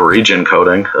they have region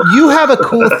coding. You have a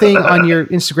cool thing on your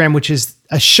Instagram, which is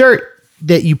a shirt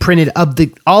that you printed of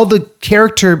all the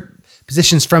character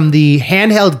positions from the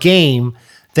handheld game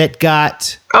that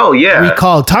got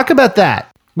recalled. Talk about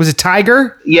that. Was it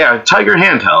Tiger? Yeah, Tiger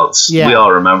handhelds. Yeah. We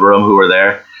all remember them who were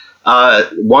there.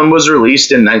 One was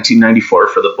released in 1994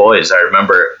 for the boys. I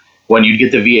remember when you'd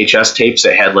get the VHS tapes,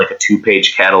 it had like a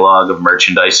 2-page catalog of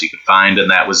merchandise you could find, and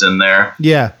that was in there.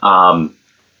 Yeah.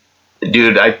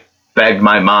 Dude, I begged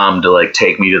my mom to like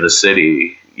take me to the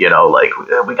city, you know, like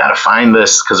we got to find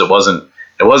this because it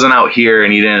wasn't out here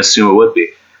and you didn't assume it would be.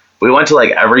 We went to like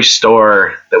every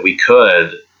store that we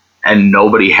could and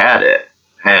nobody had it.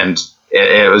 And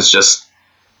it was just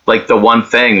like the one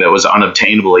thing that was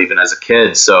unobtainable even as a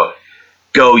kid. So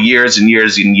go years and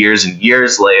years and years and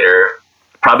years later,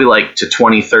 probably like to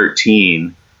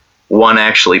 2013, one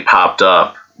actually popped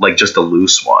up, like just a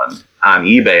loose one on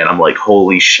eBay. And I'm like,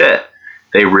 holy shit,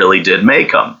 they really did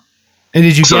make them. And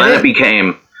did you so get then it? it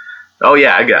became, oh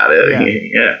yeah, I got it.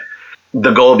 Yeah.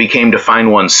 The goal became to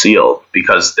find one sealed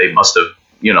because they must have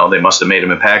made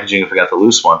them in packaging if I got the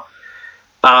loose one.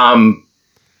 God,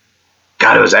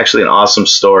 it was actually an awesome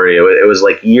story. It was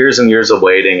like years and years of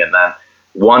waiting, and then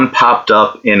one popped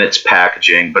up in its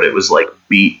packaging, but it was like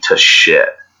beat to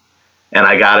shit. And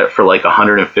I got it for like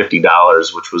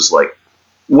 $150, which was like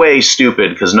way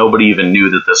stupid because nobody even knew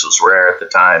that this was rare at the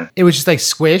time. It was just like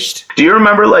squished. Do you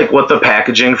remember like what the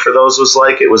packaging for those was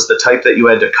like? It was the type that you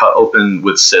had to cut open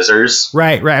with scissors.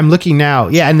 Right. I'm looking now.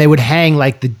 Yeah, and they would hang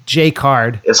like the J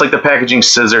card. It's like the packaging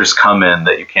scissors come in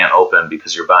that you can't open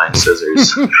because you're buying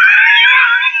scissors.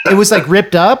 It was like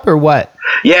ripped up or what?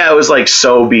 Yeah, it was like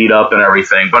so beat up and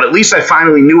everything. But at least I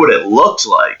finally knew what it looked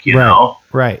like, you know?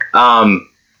 Right.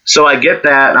 So I get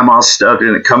that and I'm all stoked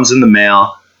and it comes in the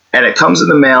mail. And it comes in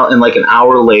the mail, and like an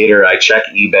hour later, I check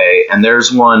eBay, and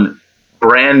there's one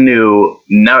brand new.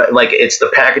 Like it's the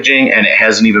packaging, and it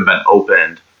hasn't even been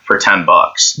opened for $10.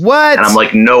 What? And I'm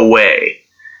like, no way.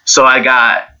 So I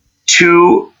got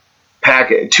two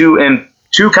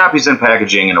copies in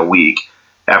packaging in a week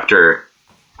after,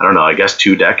 I don't know, I guess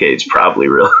 2 decades, probably.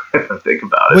 Really, if I think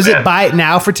about it. Was it buy it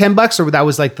now for $10, or that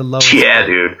was like the lowest? Yeah,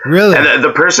 dude. Really? And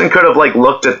the person could have like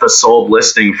looked at the sold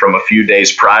listing from a few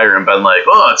days prior and been like,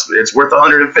 "Oh, it's worth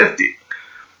 $150."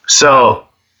 So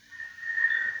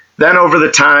then over the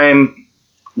time,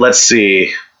 let's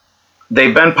see,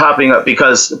 they've been popping up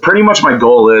because pretty much my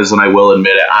goal is, and I will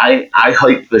admit it, I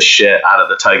hyped the shit out of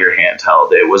the Tiger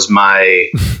handheld. It was my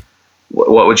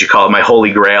what would you call it? My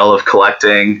holy grail of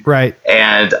collecting. Right.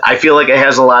 And I feel like it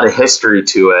has a lot of history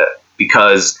to it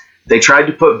because they tried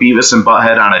to put Beavis and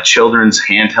Butthead on a children's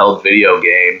handheld video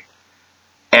game.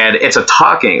 And it's a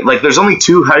talking, like there's only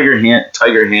 2 Tiger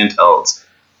handhelds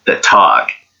that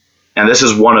talk. And this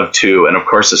is one of 2. And of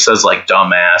course it says like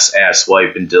dumbass,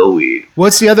 asswipe, and dillweed.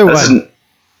 What's the other one?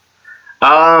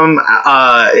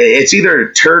 It's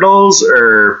either Turtles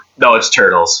or no, it's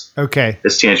Turtles. Okay.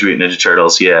 It's Teenage Mutant Ninja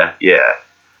Turtles. Yeah.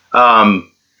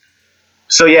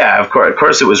 So yeah, of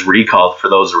course it was recalled for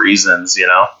those reasons, you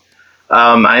know.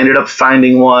 I ended up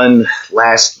finding one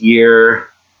last year,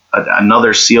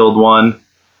 another sealed one.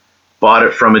 Bought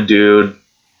it from a dude,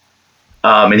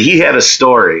 and he had a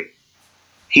story.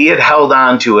 He had held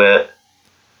on to it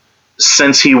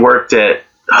since he worked at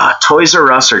Toys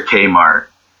R Us or Kmart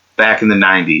back in the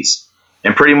 90s.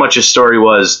 And pretty much his story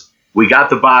was, we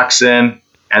got the box in,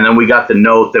 and then we got the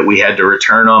note that we had to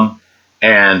return them,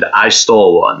 and I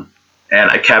stole one.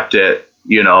 And I kept it,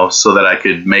 you know, so that I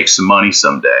could make some money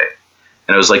someday.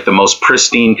 And it was like the most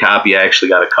pristine copy. I actually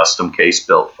got a custom case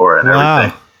built for it and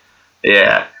everything.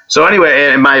 Yeah. So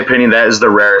anyway, in my opinion, that is the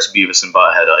rarest Beavis and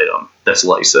Butthead item that's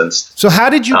licensed. So how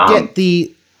did you get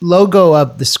the logo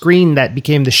of the screen that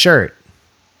became the shirt?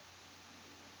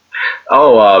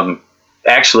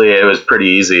 Actually, it was pretty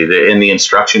easy. In the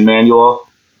instruction manual,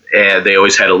 they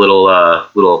always had a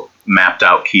little mapped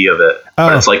out key of it. Oh.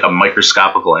 But it's like a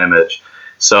microscopical image.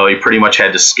 So you pretty much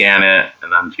had to scan it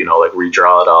and then, you know, like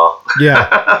redraw it all.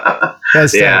 Yeah.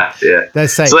 That's yeah.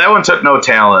 That's tight. So that one took no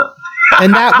talent.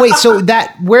 And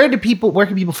where can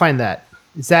people find that?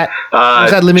 Is that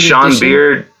limited Sean edition?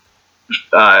 Beard,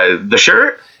 the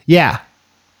shirt? Yeah.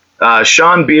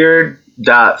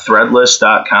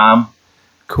 SeanBeard.threadless.com.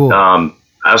 Cool. I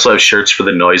also have shirts for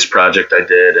the Noise project I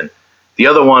did. And the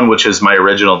other one, which is my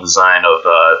original design of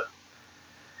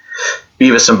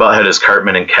Beavis and Butthead as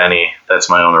Cartman and Kenny. That's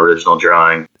my own original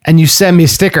drawing. And you sent me a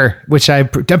sticker,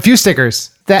 a few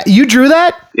stickers. That you drew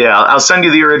that? Yeah, I'll send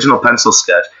you the original pencil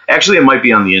sketch. Actually, it might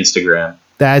be on the Instagram.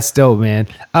 That's dope, man.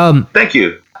 Thank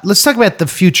you. Let's talk about the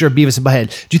future of Beavis and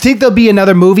Butthead. Do you think there'll be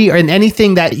another movie or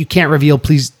anything that you can't reveal?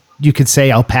 Please you could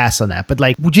say I'll pass on that. But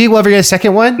like, would you ever get a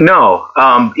second one? No,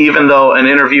 even though an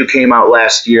interview came out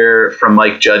last year from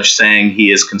Mike Judge saying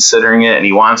he is considering it and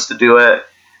he wants to do it.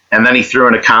 And then he threw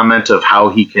in a comment of how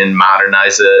he can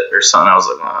modernize it or something. I was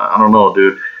like, I don't know,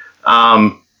 dude.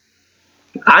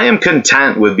 I am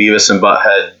content with Beavis and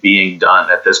Butthead being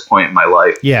done at this point in my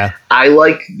life. Yeah. I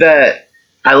like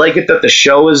it that the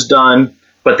show is done,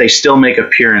 but they still make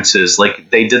appearances. Like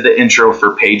they did the intro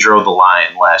for Pedro the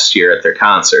Lion last year at their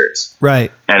concerts.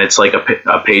 Right. And it's like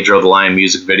a Pedro the Lion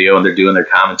music video and they're doing their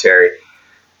commentary.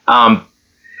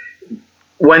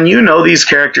 When you know these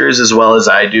characters as well as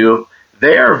I do,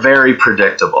 they are very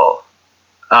predictable.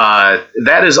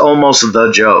 That is almost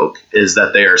the joke, is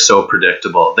that they are so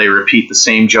predictable. They repeat the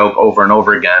same joke over and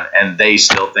over again, and they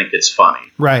still think it's funny.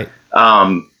 Right.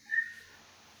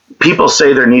 People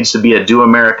say there needs to be a Do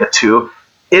America 2.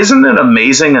 Isn't it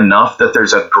amazing enough that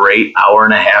there's a great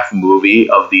hour-and-a-half movie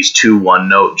of these two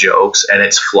one-note jokes, and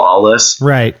it's flawless?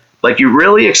 Right. Like, you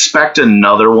really expect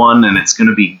another one, and it's going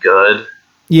to be good?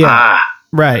 Yeah.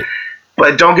 Right.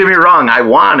 But don't get me wrong, I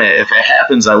want it. If it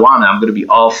happens, I want it. I'm going to be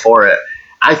all for it.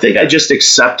 I think I just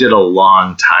accepted a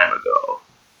long time ago.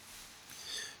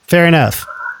 Fair enough.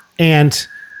 And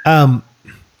the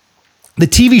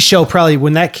TV show, probably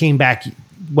when that came back,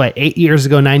 8 years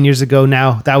ago, 9 years ago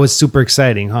now, that was super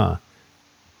exciting, huh?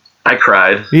 I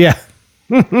cried. Yeah.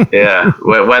 Yeah.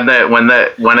 When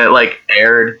it like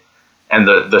aired and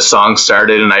the song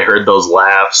started and I heard those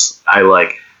laughs,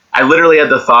 I literally had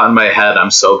the thought in my head,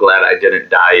 I'm so glad I didn't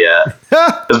die yet.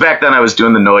 Because back then I was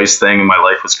doing the noise thing and my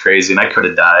life was crazy and I could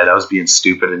have died. I was being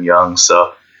stupid and young.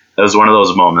 So that was one of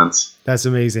those moments. That's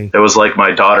amazing. It was like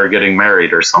my daughter getting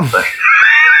married or something.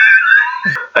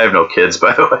 I have no kids,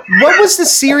 by the way. What was the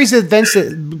series of events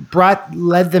that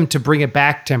led them to bring it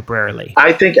back temporarily?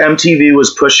 I think MTV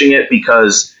was pushing it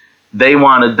because they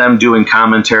wanted them doing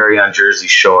commentary on Jersey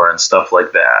Shore and stuff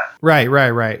like that.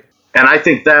 Right. And I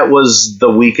think that was the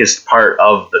weakest part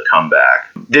of the comeback.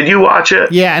 Did you watch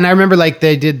it? Yeah, and I remember like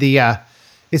they did the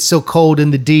It's So Cold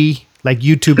in the D, like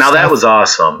YouTube Now stuff. that was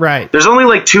awesome. Right. There's only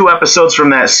like 2 episodes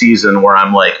from that season where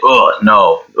I'm like,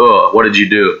 what did you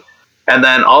do? And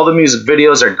then all the music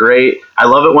videos are great. I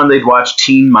love it when they'd watch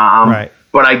Teen Mom. Right.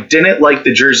 But I didn't like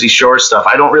the Jersey Shore stuff.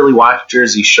 I don't really watch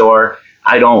Jersey Shore.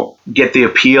 I don't get the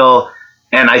appeal.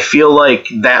 And I feel like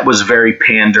that was very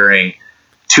pandering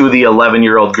to the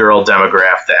 11-year-old girl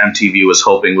demographic that MTV was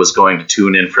hoping was going to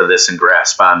tune in for this and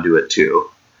grasp onto it too.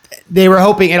 They were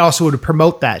hoping it also would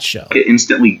promote that show. It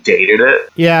instantly dated it.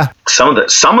 Yeah. Some of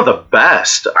the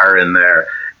best are in there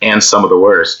and some of the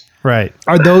worst. Right.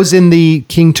 Are those in the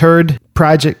King Turd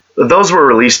project? Those were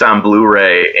released on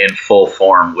Blu-ray in full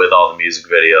form with all the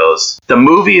music videos. The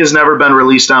movie has never been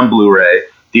released on Blu-ray.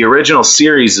 The original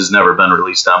series has never been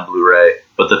released on Blu-ray,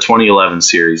 but the 2011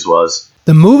 series was.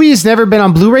 The movie has never been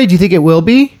on Blu-ray? Do you think it will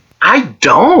be? I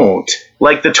don't.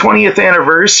 Like, the 20th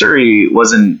anniversary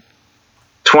was in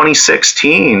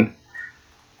 2016,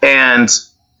 and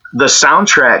the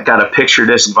soundtrack got a picture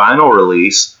disc vinyl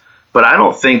release, but I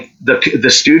don't think the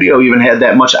studio even had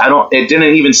that much. It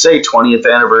didn't even say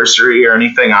 20th anniversary or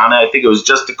anything on it. I think it was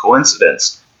just a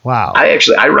coincidence. Wow.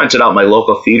 I rented out my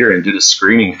local theater and did a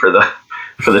screening for the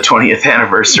 20th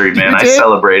anniversary, man. I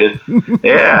celebrated.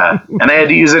 Yeah. And I had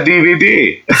to use a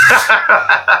DVD.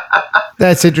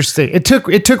 That's interesting. It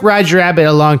took Roger Rabbit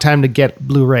a long time to get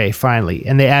Blu-ray finally,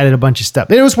 and they added a bunch of stuff.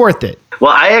 And it was worth it.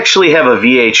 Well, I actually have a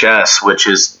VHS, which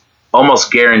is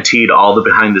almost guaranteed all the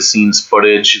behind the scenes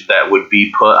footage that would be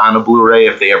put on a Blu-ray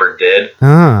if they ever did.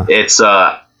 It's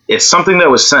something that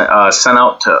was sent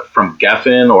out from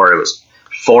Geffen, or it was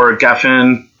for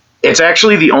Geffen. It's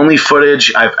actually the only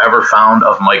footage I've ever found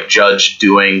of Mike Judge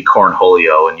doing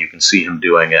Cornholio, and you can see him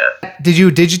doing it. Did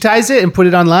you digitize it and put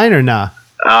it online or not?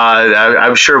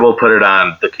 I'm sure we'll put it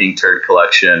on the King Turd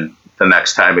collection the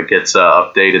next time it gets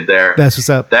updated there. That's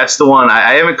what's up. That's the one.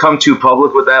 I haven't come too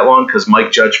public with that one because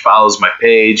Mike Judge follows my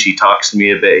page. He talks to me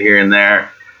a bit here and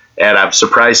there, and I'm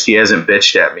surprised he hasn't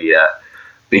bitched at me yet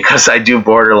because I do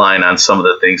borderline on some of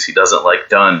the things he doesn't like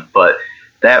done, but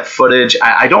that footage,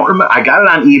 I don't remember. I got it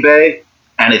on eBay,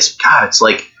 and it's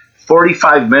like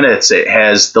 45 minutes. It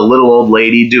has the little old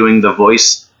lady doing the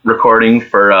voice recording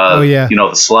for, the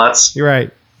Sluts. You're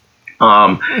right.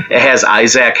 It has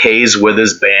Isaac Hayes with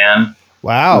his band.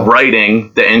 Wow.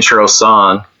 Writing the intro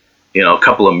song. A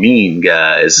couple of mean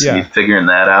guys. Yeah. You figuring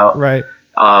that out. Right.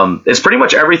 It's pretty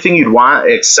much everything you'd want,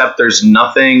 except there's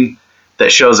nothing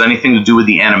that shows anything to do with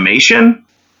the animation.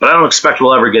 But I don't expect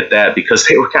we'll ever get that because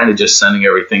they were kind of just sending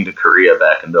everything to Korea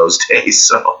back in those days.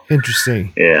 So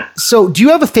interesting. Yeah. So do you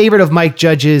have a favorite of Mike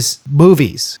Judge's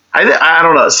movies? I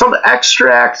don't know. Some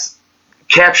Extract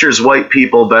captures white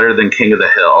people better than King of the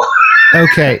Hill.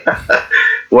 Okay.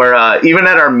 Where even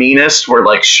at our meanest, we're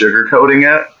like sugarcoating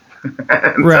it.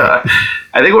 And, right.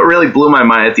 I think what really blew my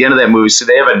mind at the end of that movie, so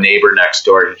they have a neighbor next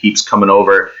door who keeps coming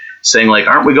over saying, like,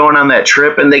 aren't we going on that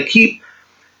trip? And they keep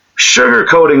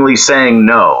sugarcoatingly saying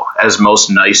no, as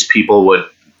most nice people would,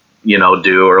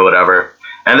 do or whatever.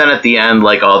 And then at the end,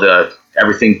 like,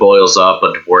 everything boils up,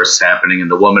 a divorce is happening, and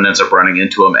the woman ends up running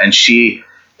into him, and she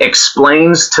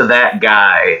explains to that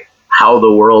guy how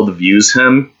the world views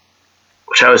him,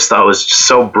 which I always thought was just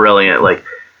so brilliant. Like,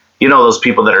 those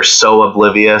people that are so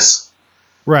oblivious.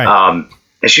 Right.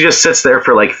 And she just sits there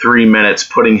for like 3 minutes,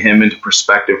 putting him into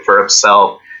perspective for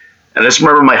himself. And I just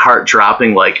remember my heart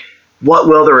dropping, like, what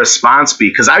will the response be?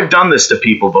 Because I've done this to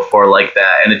people before like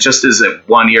that, and it just isn't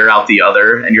one ear out the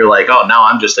other, and you're like, oh, now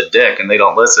I'm just a dick, and they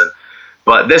don't listen.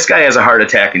 But this guy has a heart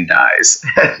attack and dies.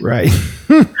 Right.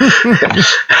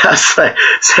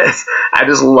 I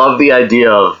just love the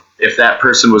idea of if that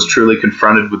person was truly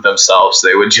confronted with themselves,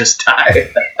 they would just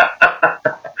die.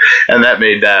 And that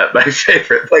made that my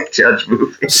favorite, like, Judge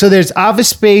movie. So there's Office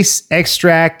Space,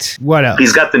 Extract. What else?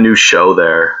 He's got the new show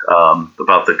there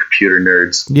about the computer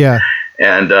nerds. Yeah.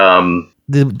 And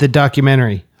the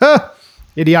documentary.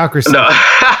 Idiocracy.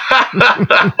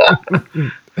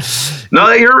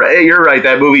 No, you're right.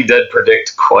 That movie did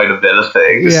predict quite a bit of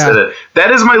things. Yeah.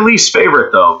 That is my least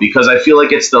favorite, though, because I feel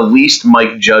like it's the least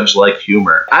Mike Judge-like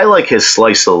humor. I like his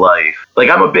slice of life. Like,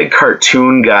 I'm a big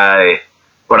cartoon guy,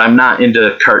 but I'm not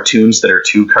into cartoons that are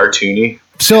too cartoony.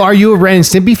 So are you a Ren and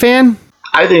Stimpy fan?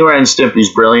 I think Ren and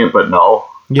Stimpy's brilliant, but no.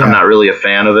 Yeah. I'm not really a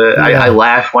fan of it. Yeah. I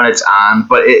laugh when it's on,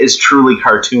 but it is truly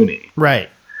cartoony. Right.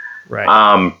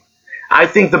 I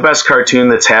think the best cartoon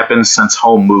that's happened since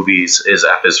home movies is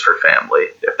F is for Family,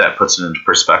 if that puts it into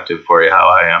perspective for you how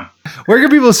I am. Where can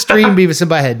people stream Beavis and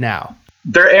Butthead now?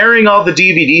 They're airing all the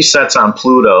DVD sets on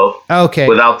Pluto. Okay.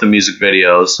 Without the music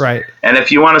videos. Right. And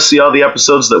if you want to see all the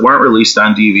episodes that weren't released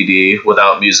on DVD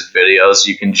without music videos,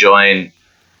 you can join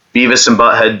Beavis and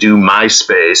Butthead Do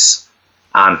MySpace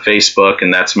on Facebook,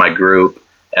 and that's my group.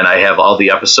 And I have all the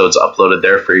episodes uploaded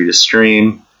there for you to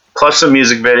stream. Plus some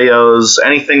music videos,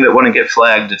 anything that wouldn't get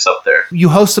flagged, it's up there. You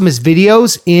host them as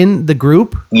videos in the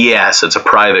group? Yes, it's a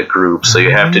private group, so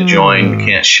you have to join. You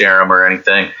can't share them or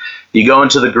anything. You go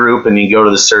into the group and you go to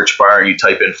the search bar and you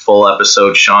type in full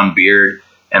episode Sean Beard,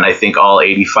 and I think all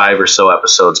 85 or so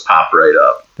episodes pop right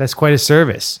up. That's quite a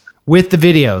service. With the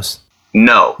videos?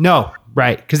 No,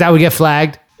 right, because that would get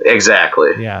flagged?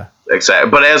 Exactly. Yeah. Exactly.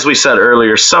 But as we said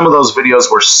earlier, some of those videos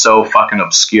were so fucking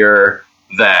obscure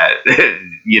that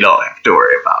you don't have to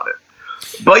worry about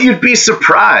it. But you'd be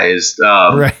surprised.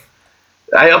 Right.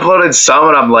 I uploaded some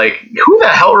and I'm like, who the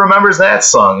hell remembers that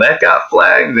song? That got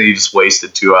flagged. And you just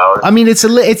wasted 2 hours. I mean, it's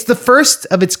the first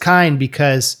of its kind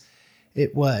because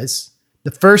it was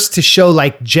the first to show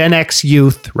like Gen X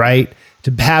youth, right?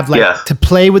 To have to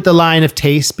play with the line of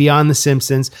taste beyond The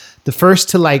Simpsons. The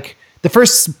first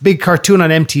big cartoon on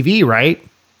MTV, right?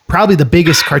 Probably the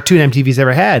biggest cartoon MTV's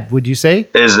ever had, would you say?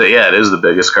 It is the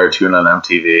biggest cartoon on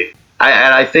MTV.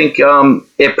 I think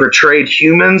it portrayed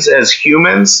humans as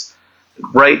humans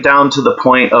right down to the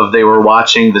point of they were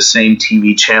watching the same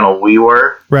TV channel we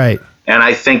were. Right. And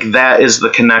I think that is the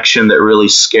connection that really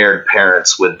scared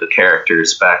parents with the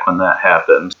characters back when that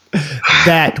happened.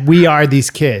 That we are these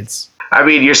kids. I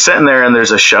mean, you're sitting there and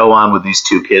there's a show on with these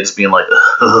two kids being like,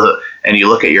 and you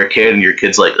look at your kid and your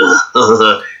kid's like,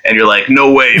 and you're like,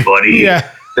 no way, buddy. Yeah.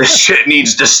 This shit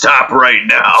needs to stop right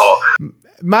now.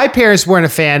 My parents weren't a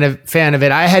fan of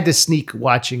it. I had to sneak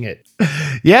watching it.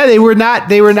 Yeah, they were not.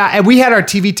 And we had our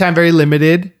TV time very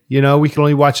limited. We could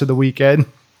only watch on the weekend.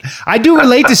 I do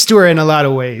relate to Stuart in a lot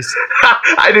of ways.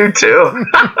 I do too.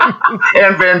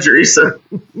 And Van Driesen.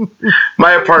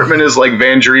 My apartment is like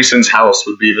Van Driesen's house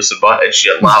with Beavis and Butthead. She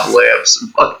had lava lamps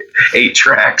and fucking 8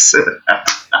 tracks.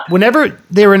 Whenever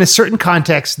they were in a certain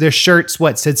context, their shirts,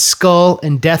 said Skull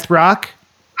and Death Rock?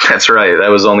 That's right. That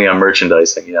was only on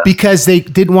merchandising, yeah. Because they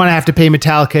didn't want to have to pay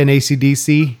Metallica and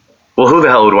AC/DC. Well, who the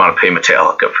hell would want to pay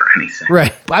Metallica for anything?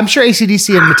 Right. I'm sure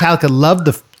AC/DC and Metallica loved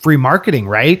the free marketing,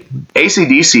 right?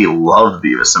 AC/DC loved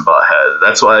Beavis and Butthead.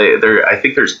 That's why I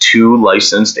think there's 2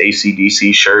 licensed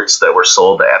AC/DC shirts that were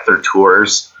sold at their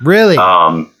tours. Really?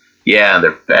 Yeah,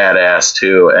 they're badass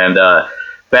too. And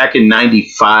back in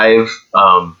 '95,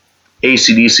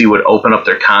 AC/DC would open up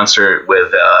their concert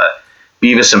with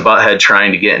Beavis and Butthead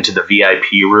trying to get into the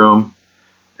VIP room,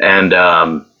 and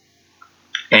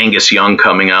Angus Young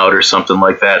coming out or something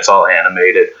like that. It's all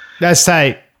animated. That's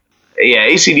tight. Yeah,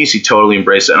 AC/DC totally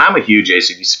embraced it, and I'm a huge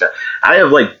AC/DC fan. I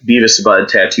have like Beavis and Butthead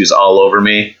tattoos all over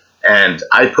me. And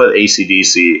I put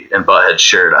AC/DC in Butthead's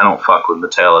shirt. I don't fuck with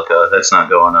Metallica. That's not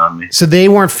going on me. So they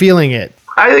weren't feeling it.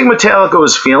 I think Metallica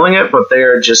was feeling it, but they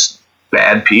are just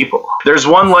bad people. There's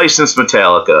one licensed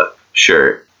Metallica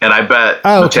shirt, and I bet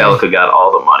Metallica got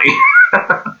all the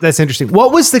money. That's interesting.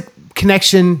 What was the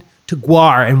connection to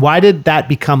Gwar, and why did that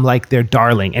become like their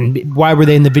darling? And why were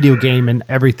they in the video game and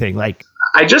everything? Like,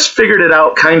 I just figured it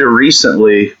out kind of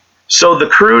recently. So the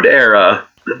Crude era,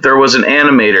 there was an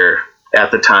animator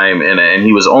at the time in it, and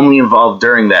he was only involved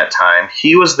during that time.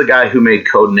 He was the guy who made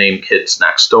Codename Kids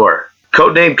Next Door.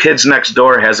 Codename Kids Next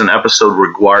Door has an episode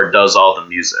where Gwar does all the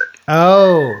music.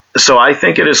 Oh. So I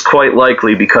think it is quite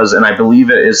likely because, and I believe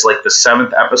it is like the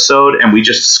 7th episode, and we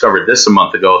just discovered this a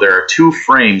month ago, there are 2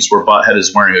 frames where Butthead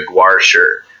is wearing a Gwar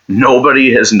shirt.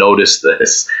 Nobody has noticed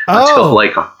this until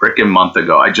like a freaking month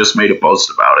ago. I just made a post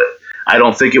about it. I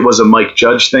don't think it was a Mike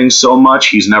Judge thing so much.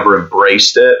 He's never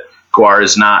embraced it. Gwar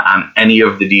is not on any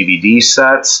of the DVD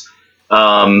sets.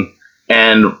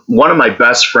 And one of my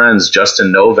best friends,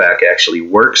 Justin Novak, actually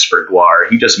works for Gwar.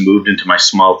 He just moved into my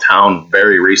small town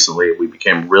very recently. We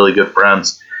became really good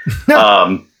friends.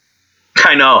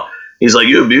 I know. He's like,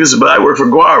 you abuse it, but I work for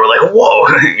Gwar. We're like, whoa,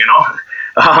 you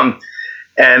know?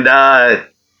 And I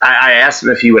asked him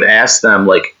if he would ask them,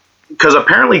 like, because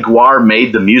apparently Gwar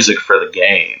made the music for the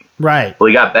game. Right. Well,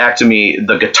 he got back to me,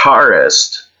 the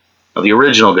guitarist, the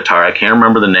original guitar, I can't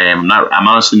remember the name. I'm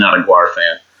honestly not a Gwar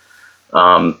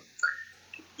fan.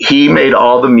 He made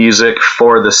all the music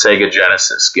for the Sega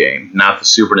Genesis game, not the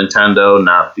Super Nintendo,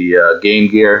 not the Game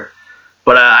Gear.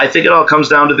 But I think it all comes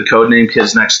down to the Codename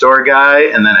Kids Next Door guy,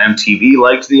 and then MTV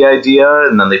liked the idea,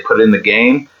 and then they put it in the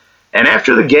game. And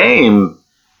after the game,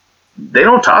 they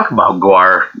don't talk about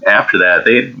Gwar after that.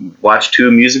 They watched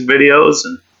 2 music videos,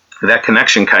 and that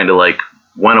connection kind of like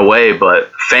went away,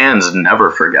 but fans never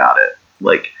forgot it.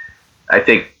 Like, I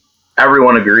think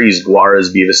everyone agrees Gwar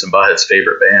is Beavis and Butthead's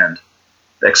favorite band.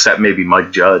 Except maybe Mike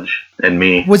Judge and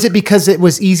me. Was it because it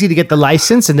was easy to get the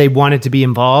license and they wanted to be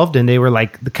involved and they were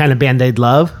like the kind of band they'd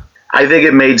love? I think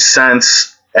it made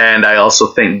sense. And I also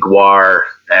think Gwar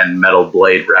and Metal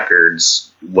Blade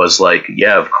Records was like,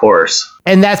 yeah, of course.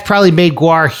 And that's probably made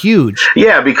Gwar huge.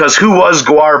 Yeah, because who was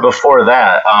Gwar before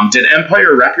that? Did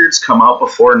Empire Records come out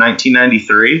before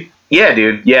 1993? Yeah,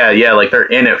 dude. Yeah. Like they're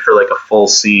in it for like a full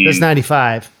scene. It's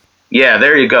 95. Yeah,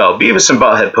 there you go. Beavis and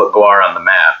Butthead put Gwar on the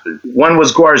map. When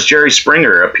was Gwar's Jerry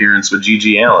Springer appearance with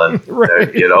G.G. Allen?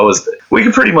 Right. You know, we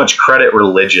can pretty much credit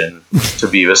religion to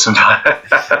Beavis and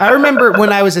Butthead. I remember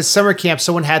when I was at summer camp,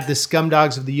 someone had the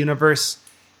Scumdogs of the Universe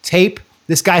tape.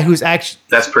 This guy who's actually...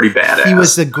 That's pretty badass. He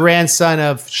was the grandson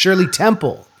of Shirley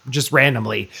Temple, just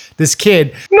randomly. This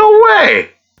kid. No way!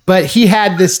 But he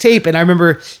had this tape, and I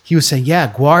remember he was saying,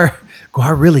 yeah, Gwar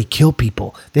really kill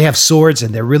people. They have swords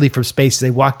and they're really from space.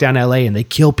 They walk down LA and they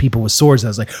kill people with swords. I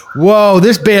was like, whoa,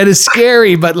 this band is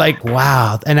scary, but like,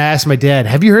 wow. And I asked my dad,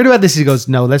 have you heard about this? He goes,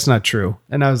 no, that's not true.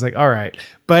 And I was like, all right.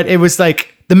 But it was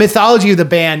like the mythology of the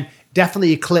band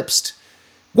definitely eclipsed.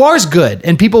 Gwar's good.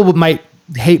 And people might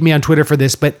hate me on Twitter for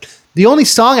this, but the only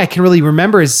song I can really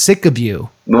remember is Sick of You.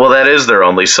 Well, that is their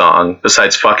only song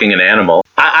besides Fucking an Animal.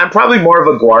 I'm probably more of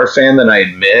a Gwar fan than I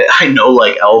admit. I know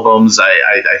like albums.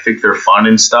 I think they're fun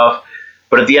and stuff.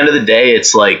 But at the end of the day,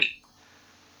 it's like,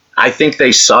 I think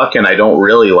they suck and I don't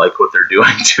really like what they're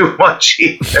doing too much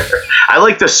either. I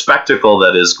like the spectacle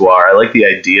that is Gwar. I like the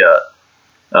idea.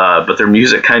 But their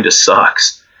music kind of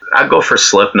sucks. I'd go for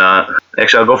Slipknot.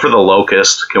 Actually, I'll go for The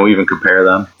Locust. Can we even compare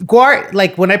them? Gwar,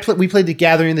 like when we played The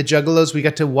Gathering, the Juggalos, we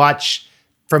got to watch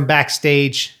from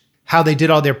backstage how they did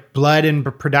all their blood and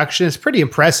production. It's pretty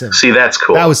impressive. See, that's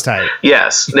cool. That was tight.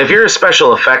 Yes. And if you're a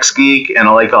special effects geek and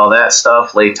I like all that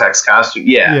stuff, latex costume,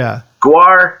 yeah.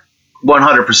 Gwar,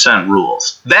 100%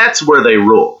 rules. That's where they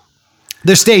rule.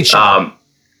 Their stage show.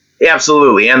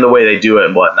 Absolutely. And the way they do it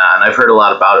and whatnot. And I've heard a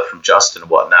lot about it from Justin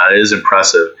and whatnot. It is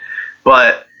impressive.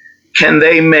 But can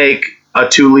they make a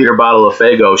 2-liter bottle of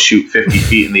Faygo shoot 50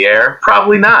 feet in the air?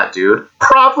 Probably not, dude.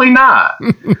 Probably not.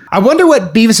 I wonder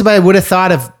what Beavis and Butthead would have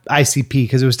thought of ICP,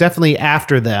 because it was definitely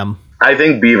after them. I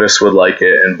think Beavis would like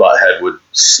it, and Butthead would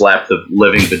slap the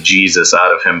living bejesus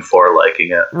out of him for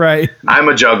liking it. Right. I'm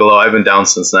a juggalo. I've been down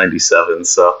since 97,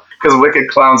 so... Because wicked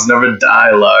clowns never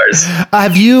die, Lars.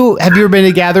 Have you ever been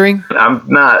to a gathering? I'm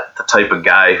not the type of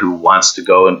guy who wants to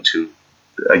go into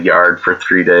a yard for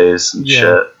 3 days and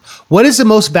shit. What is the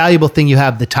most valuable thing you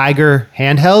have? The Tiger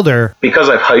handheld, or? Because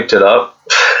I've hyped it up.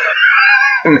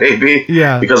 Maybe.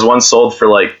 Yeah. Because one sold for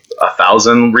like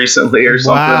 1,000 recently or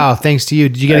something. Wow, thanks to you.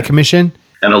 Did you get a commission?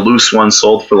 And a loose one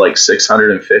sold for like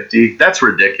 650. That's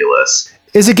ridiculous.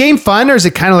 Is the game fun, or is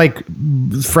it kind of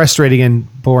like frustrating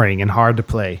and boring and hard to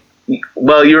play?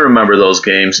 Well, you remember those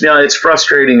games. Yeah, it's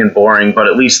frustrating and boring, but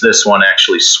at least this one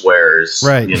actually swears.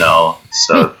 Right.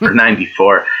 So for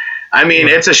 94. I mean,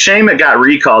 it's a shame it got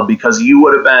recalled because you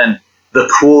would have been the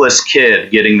coolest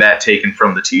kid getting that taken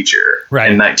from the teacher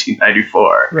in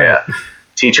 1994. Right. Yeah.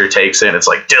 Teacher takes it, it's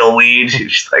like dillweed.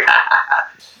 She's like,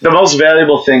 The most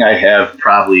valuable thing I have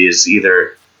probably is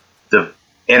either the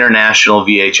international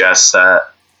VHS set,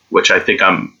 which I think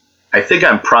I'm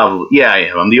probably, I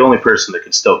am. I'm the only person that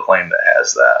can still claim that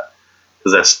has that,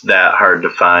 because that's that hard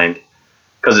to find,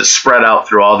 because it's spread out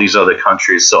through all these other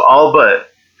countries. So all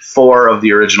but 4 of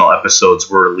the original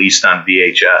episodes were released on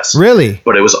VHS. Really?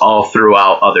 But it was all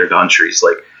throughout other countries.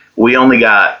 Like, we only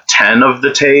got 10 of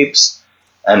the tapes,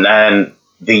 and then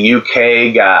the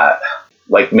UK got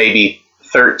like maybe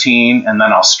 13, and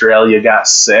then Australia got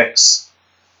 6.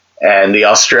 And the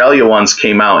Australia ones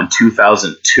came out in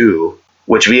 2002,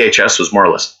 which VHS was more or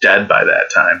less dead by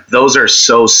that time. Those are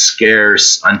so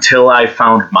scarce. Until I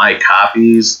found my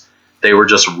copies, they were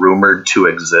just rumored to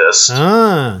exist.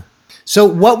 So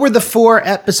what were the 4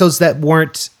 episodes that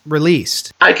weren't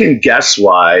released? I can guess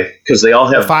why, because they all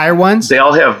have... The fire ones? They're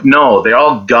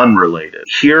all gun related.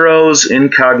 Heroes,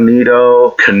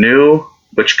 Incognito, Canoe,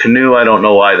 which Canoe, I don't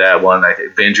know why that one. I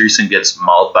think Van Driesen gets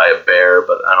mauled by a bear,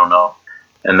 but I don't know.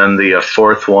 And then the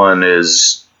 4th one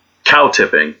is cow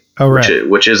tipping. Oh, right.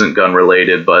 Which isn't gun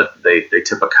related, but they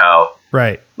tip a cow.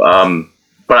 Right.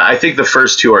 But I think the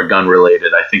first 2 are gun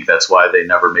related. I think that's why they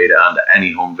never made it onto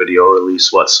any home video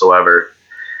release whatsoever.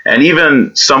 And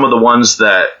even some of the ones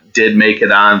that did make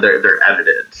it on, they're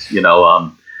edited.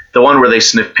 The one where they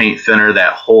sniff paint thinner,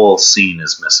 that whole scene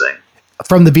is missing.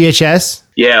 From the VHS?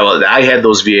 Yeah, well, I had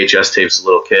those VHS tapes as a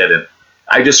little kid, and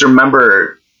I just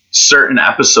remember certain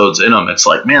episodes in them. It's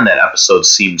like, man, that episode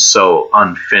seems so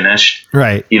unfinished.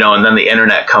 Right. And then the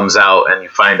internet comes out and you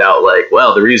find out, like,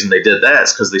 well, the reason they did that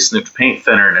is because they sniffed paint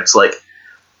thinner, and it's like,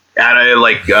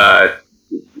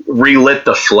 relit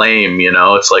the flame,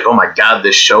 It's like, oh my God,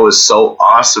 this show is so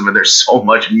awesome and there's so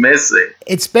much missing.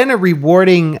 It's been a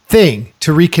rewarding thing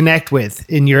to reconnect with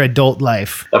in your adult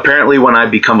life. Apparently, when I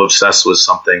become obsessed with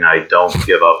something, I don't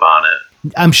give up on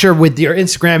it. I'm sure with your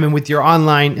Instagram and with your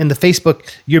online and the Facebook,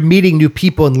 you're meeting new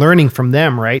people and learning from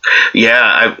them, right?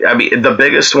 Yeah. I mean, the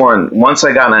biggest one, once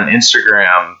I got on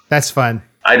Instagram. That's fun.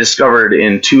 I discovered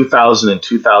in 2000 and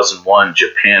 2001,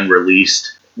 Japan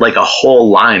released like a whole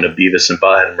line of Beavis and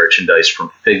Butthead merchandise,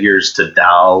 from figures to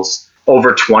dolls,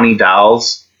 over 20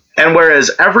 dolls. And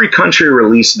whereas every country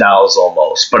released dolls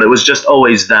almost, but it was just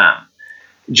always them.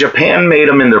 Japan made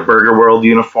them in their Burger World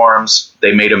uniforms.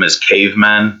 They made them as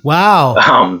cavemen.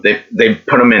 Wow. They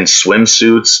put them in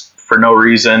swimsuits for no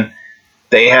reason.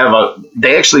 They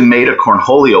actually made a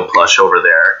Cornholio plush over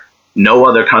there. No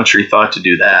other country thought to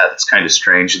do that. It's kind of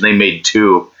strange. And they made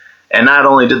 2. And not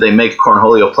only did they make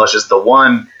Cornholio plushes, the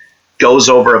one goes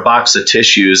over a box of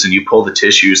tissues and you pull the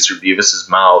tissues through Beavis's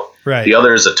mouth. Right. The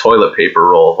other is a toilet paper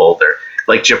roll holder.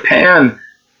 Like, Japan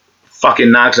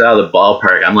fucking knocks it out of the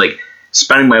ballpark. I'm like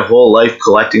spending my whole life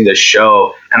collecting this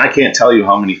show, and I can't tell you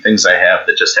how many things I have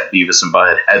that just have Beavis and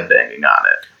Butthead headbanging on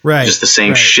it. Right. Just the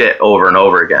same shit over and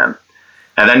over again.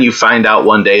 And then you find out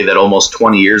one day that almost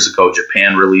 20 years ago,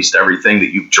 Japan released everything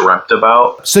that you've dreamt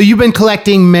about. So you've been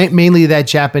collecting mainly that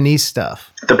Japanese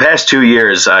stuff. The past 2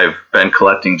 years, I've been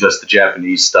collecting just the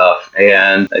Japanese stuff.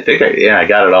 And I think, I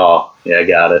got it all. Yeah, I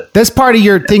got it. That's part of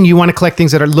your thing. You want to collect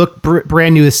things that look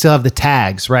brand new and still have the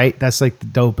tags, right? That's like the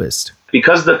dopest.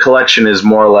 Because the collection is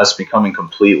more or less becoming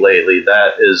complete lately,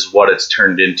 that is what it's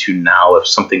turned into now. If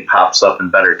something pops up in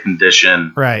better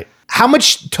condition. Right. How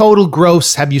much total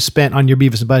gross have you spent on your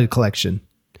Beavis and Butthead collection?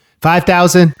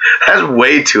 5,000? That's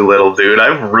way too little, dude.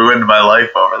 I've ruined my life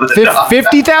over the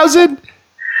 50,000?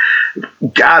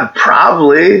 God,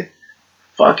 probably.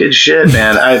 Fucking shit,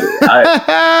 man.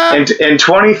 In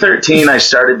 2013, I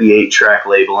started the 8-track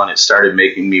label, and it started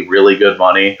making me really good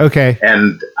money. Okay.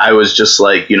 And I was just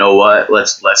like, you know what?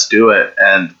 Let's do it.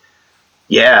 And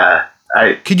yeah,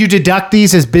 could you deduct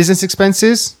these as business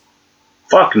expenses?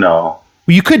 Fuck no.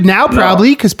 Well, you could now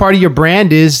probably, because part of your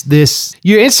brand is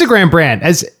your Instagram brand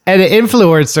as an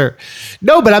influencer.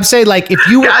 No, but I'm saying, like, if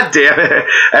you... God damn it.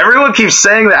 Everyone keeps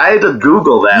saying that. I had to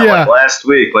Google that like last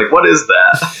week. Like, what is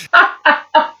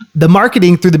that? The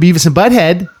marketing through the Beavis and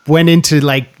Butthead went into,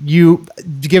 like, you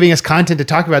giving us content to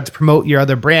talk about to promote your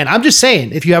other brand. I'm just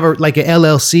saying, if you have an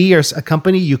LLC or a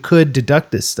company, you could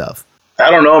deduct this stuff. I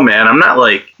don't know, man. I'm not,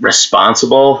 like,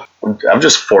 responsible. I'm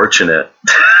just fortunate.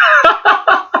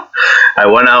 I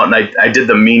went out and I did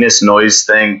the meanest noise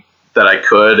thing that I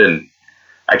could, and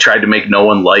I tried to make no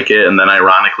one like it, and then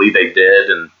ironically they did,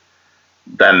 and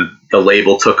then the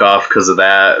label took off because of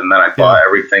that, and then I bought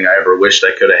everything I ever wished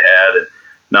I could have had, and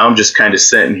now I'm just kind of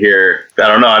sitting here. I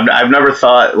don't know. I've never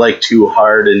thought like too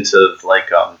hard into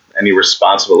like any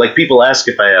responsible. Like people ask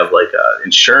if I have like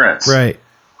insurance. Right.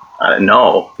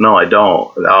 No, I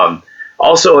don't.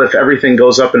 Also, if everything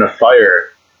goes up in a fire,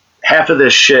 half of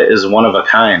this shit is one of a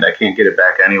kind. I can't get it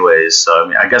back anyways. So I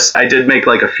mean, I guess I did make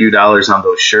like a few dollars on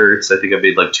those shirts. I think I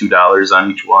made like $2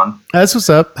 on each one. That's what's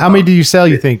up. How many do you sell,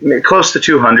 you think? Close to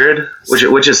 200,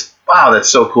 which is, wow, that's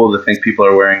so cool to think people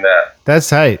are wearing that. That's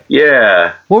tight.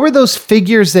 Yeah. What were those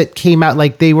figures that came out?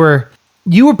 Like you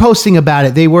were posting about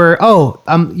it. They were,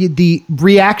 the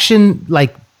reaction,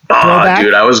 like, throwback?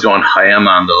 Dude, I was going ham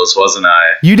on those, wasn't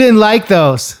I? You didn't like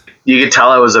those. You could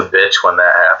tell I was a bitch when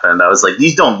that happened. I was like,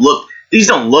 these don't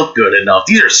look good enough.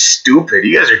 These are stupid.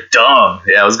 You guys are dumb.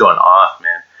 Yeah, I was going off,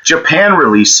 man. Japan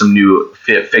released some new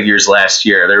figures last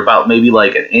year. They're about maybe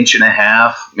like an inch and a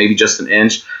half, maybe just an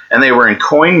inch. And they were in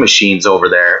coin machines over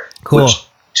there. Cool. Which,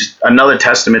 just another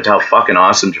testament to how fucking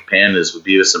awesome Japan is with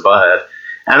Beavis and Butthead.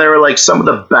 And they were like some of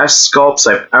the best sculpts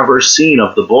I've ever seen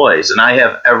of the boys. And I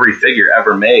have every figure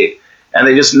ever made. And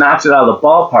they just knocked it out of the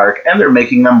ballpark, and they're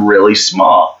making them really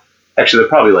small. Actually, they're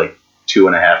probably like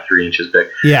 2.5, 3 inches big.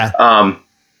 Yeah.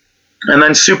 And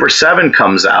then Super 7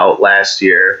 comes out last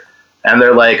year, and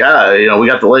they're like, we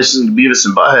got the license to Beavis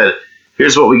and Butthead.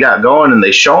 Here's what we got going. And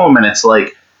they show them, and it's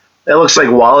like, it looks like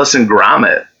Wallace and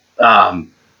Gromit. God,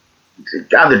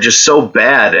 they're just so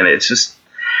bad, and it's just...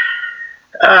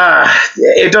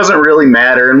 it doesn't really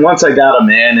matter. And once I got them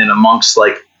in and amongst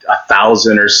like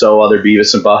 1,000 or so other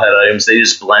Beavis and Butthead items, they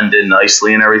just blend in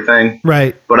nicely and everything.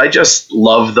 Right. But I just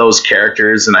love those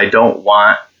characters, and I don't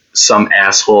want some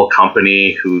asshole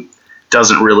company who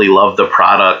doesn't really love the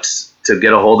product to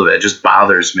get a hold of it. It just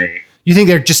bothers me. You think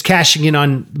they're just cashing in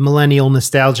on millennial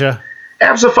nostalgia?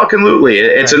 Absolutely.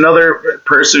 It's another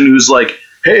person who's like,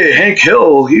 hey, Hank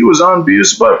Hill, he was on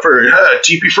Beavis and Butthead for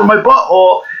TP for my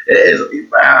butthole.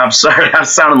 I'm sorry, I'm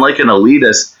sounding like an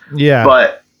elitist. Yeah.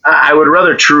 But I would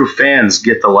rather true fans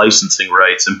get the licensing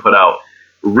rights and put out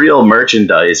real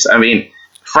merchandise. I mean,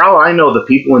 for all I know, the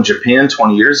people in Japan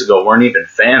 20 years ago weren't even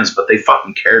fans, but they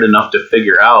fucking cared enough to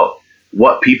figure out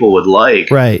what people would like.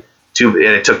 Right. And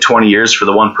it took 20 years for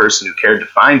the one person who cared to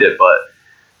find it, but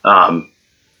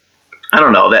I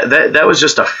don't know. That was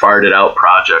just a farted out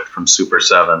project from Super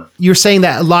 7. You're saying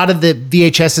that a lot of the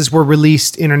VHSs were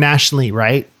released internationally,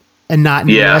 right? And not in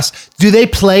the US. Do they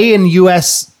play in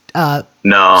US?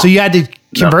 No. So you had to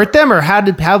convert them, or how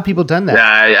have people done that?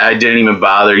 I didn't even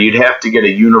bother. You'd have to get a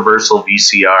universal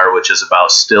VCR, which is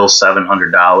about still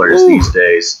 $700 these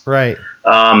days. Right.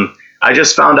 I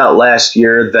just found out last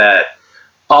year that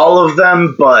all of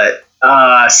them but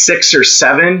 6 or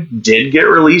 7 did get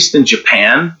released in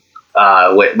Japan.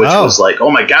 Which was like, oh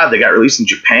my God, they got released in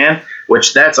Japan,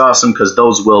 which that's awesome because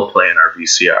those will play in our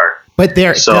VCR. But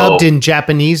they're dubbed in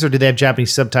Japanese, or do they have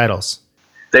Japanese subtitles?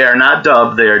 They are not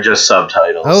dubbed. They are just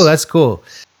subtitles. Oh, that's cool.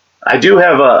 I do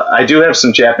have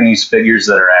some Japanese figures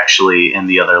that are actually in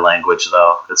the other language,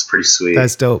 though. That's pretty sweet.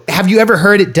 That's dope. Have you ever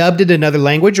heard it dubbed in another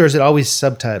language, or is it always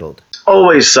subtitled?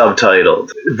 Always subtitled.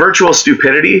 Virtual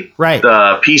Stupidity, right?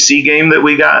 The PC game that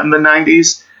we got in the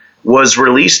 90s, was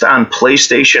released on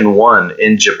PlayStation 1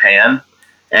 in Japan.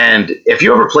 And if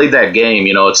you ever played that game,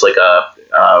 it's like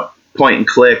a point and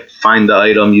click, find the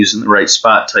item using the right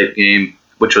spot type game,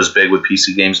 which was big with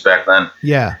PC games back then.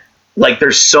 Yeah. Like,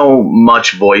 there's so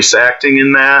much voice acting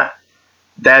in that.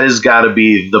 That has got to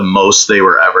be the most they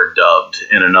were ever dubbed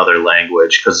in another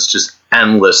language, because it's just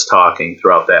endless talking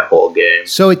throughout that whole game.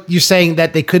 So you're saying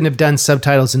that they couldn't have done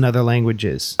subtitles in other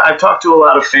languages? I've talked to a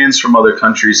lot of fans from other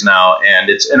countries now, and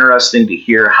it's interesting to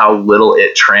hear how little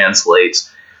it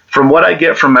translates. From what I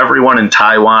get from everyone in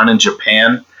Taiwan and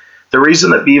Japan, the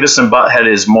reason that Beavis and Butthead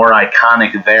is more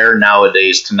iconic there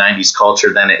nowadays to 90s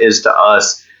culture than it is to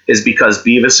us is because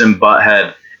Beavis and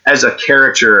Butthead, as a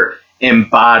character,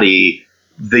 embody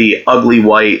the ugly,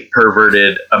 white,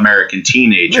 perverted American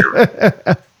teenager.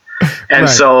 And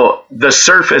so the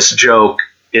surface joke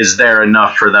is there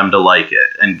enough for them to like it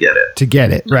and get it. To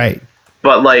get it, right.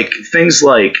 But like things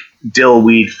like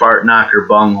dillweed, fart knocker,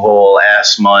 bunghole,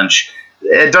 ass munch,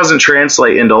 it doesn't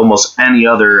translate into almost any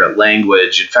other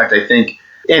language. In fact, I think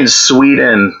in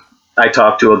Sweden, I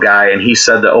talked to a guy and he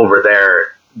said that over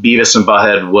there, Beavis and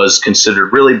Butthead was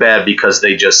considered really bad because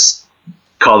they just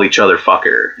called each other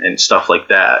fucker and stuff like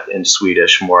that in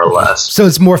Swedish, more or less. So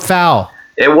it's more foul.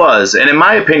 It was. And in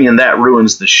my opinion, that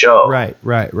ruins the show. Right.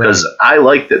 Because I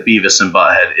like that Beavis and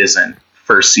Butthead isn't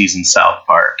first season South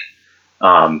Park.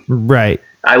 Right.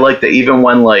 I like that even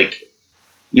when like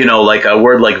a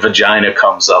word like vagina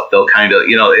comes up, they'll kind of,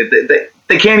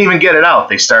 they can't even get it out.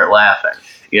 They start laughing.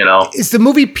 Is the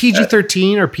movie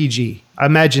PG-13 or PG? I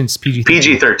imagine it's PG-13.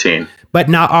 PG-13. But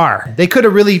not R. They could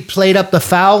have really played up the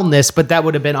foulness, but that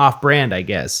would have been off-brand, I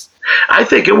guess. I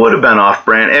think it would have been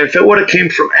off-brand. If it would have came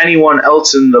from anyone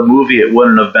else in the movie, it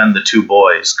wouldn't have been the two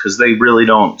boys, because they really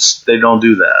don't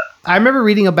do that. I remember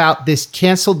reading about this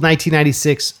canceled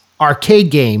 1996 arcade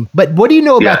game, but what do you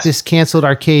know about this canceled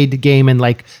arcade game and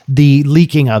like the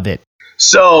leaking of it?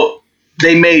 So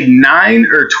they made 9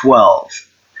 or 12.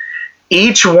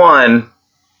 Each one,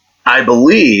 I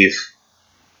believe,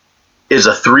 is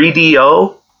a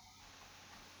 3DO.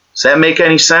 Does that make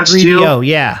any sense to you?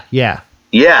 3DO, yeah.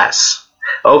 Yes.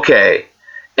 Okay.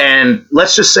 And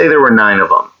let's just say there were 9 of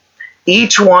them.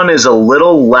 Each one is a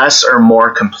little less or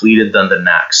more completed than the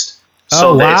next.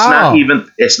 So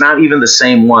it's not even the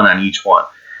same one on each one.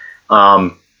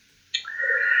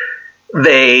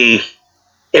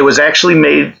 It was actually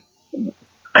made,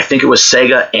 I think it was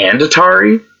Sega and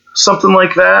Atari, something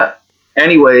like that.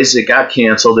 Anyways, it got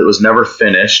canceled. It was never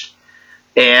finished.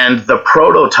 And the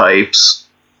prototypes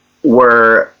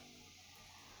were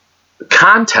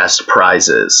contest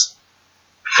prizes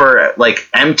for like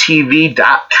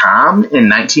MTV.com in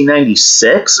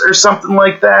 1996 or something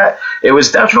like that. It was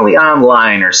definitely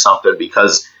online or something,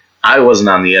 because I wasn't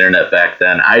on the internet back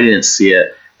then. I didn't see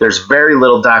it. There's very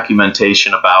little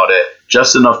documentation about it,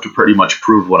 just enough to pretty much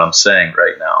prove what I'm saying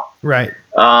right now. Right.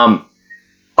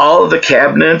 All of the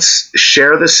cabinets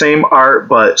share the same art,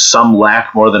 but some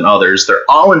lack more than others. They're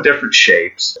all in different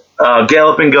shapes.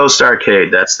 Galloping Ghost Arcade,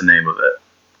 that's the name of it.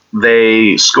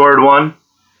 They scored one.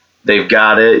 They've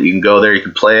got it. You can go there. You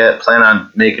can play it. Plan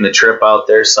on making a trip out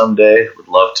there someday. Would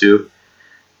love to.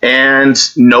 And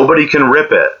nobody can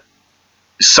rip it.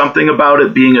 Something about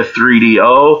it being a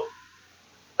 3DO.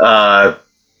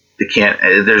 They can't.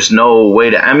 There's no way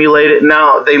to emulate it.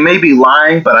 Now, they may be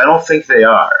lying, but I don't think they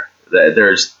are.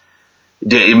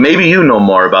 Maybe you know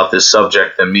more about this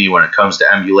subject than me when it comes to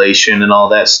emulation and all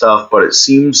that stuff, but it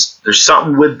seems there's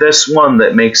something with this one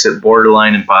that makes it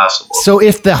borderline impossible. So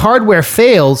if the hardware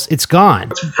fails, it's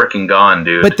gone. It's freaking gone,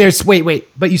 dude. But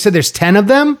but you said there's 10 of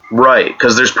them? Right,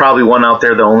 because there's probably one out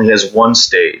there that only has one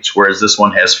stage, whereas this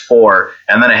one has 4,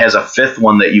 and then it has a 5th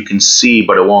one that you can see,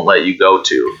 but it won't let you go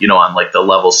to, on like the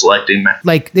level selecting.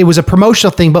 Like it was a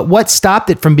promotional thing, but what stopped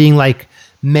it from being like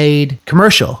made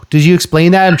commercial? Did you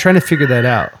explain that? I'm trying to figure that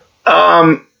out.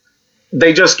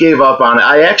 They just gave up on it.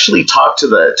 I actually talked to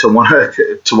one of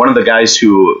the guys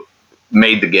who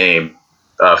made the game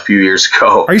a few years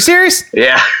ago. Are you serious?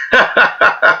 Yeah.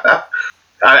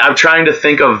 I'm trying to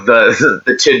think of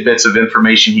the tidbits of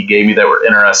information he gave me that were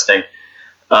interesting.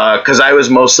 Because I was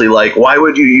mostly like, why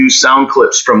would you use sound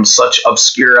clips from such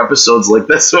obscure episodes like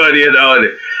this one?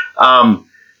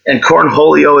 And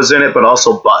Cornholio is in it, but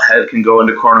also Butthead can go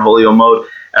into Cornholio mode.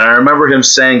 And I remember him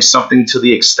saying something to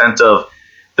the extent of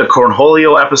the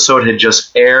Cornholio episode had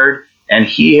just aired, and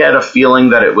he had a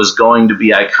feeling that it was going to be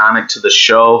iconic to the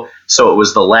show, so it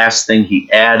was the last thing he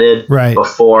added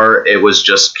before it was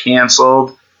just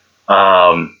canceled.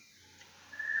 And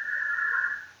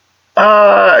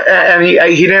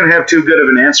he didn't have too good of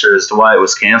an answer as to why it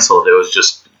was canceled. It was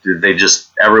just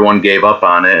everyone gave up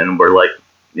on it, and we're like,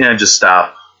 just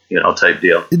stop. Type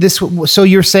deal. So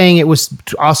you're saying it was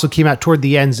also came out toward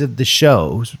the ends of the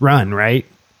show's run, right?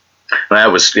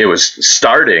 It was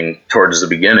starting towards the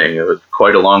beginning. It was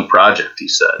quite a long project, he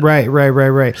said. Right.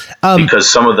 Because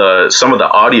some of the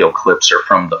audio clips are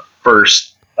from the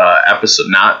first episode,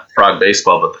 not Frog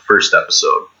Baseball, but the first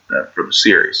episode for the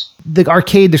series. The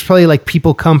arcade, there's probably like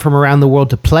people come from around the world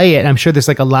to play it. And I'm sure there's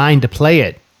like a line to play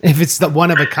it if it's the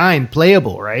one of a kind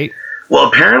playable, right? Well,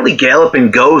 apparently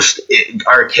Galloping Ghost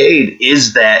Arcade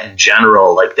is that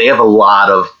general. Like, they have a lot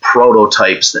of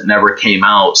prototypes that never came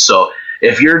out. So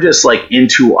if you're just, like,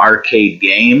 into arcade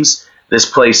games, this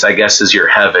place, I guess, is your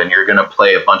heaven. You're going to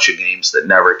play a bunch of games that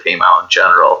never came out in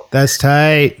general. That's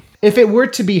tight. If it were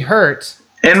to be hurt...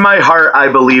 In my heart,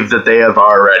 I believe that they have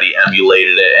already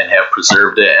emulated it and have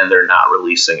preserved it, and they're not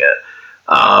releasing it.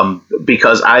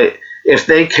 Because if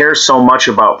they care so much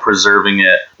about preserving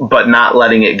it but not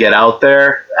letting it get out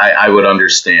there, I would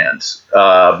understand.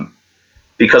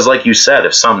 Because like you said,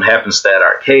 if something happens to that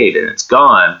arcade and it's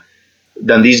gone,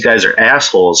 then these guys are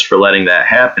assholes for letting that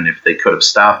happen if they could have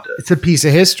stopped it. It's a piece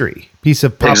of history, piece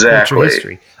of pop culture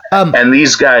history. And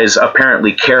these guys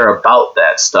apparently care about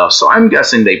that stuff, so I'm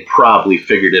guessing they probably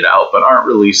figured it out but aren't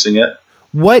releasing it.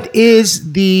 What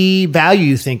is the value,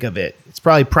 you think, of it? It's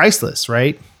probably priceless,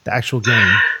 right? The actual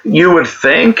game. You would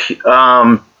think.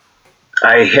 I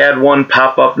had one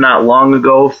pop up not long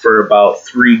ago for about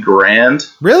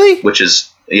 $3,000. Really? Which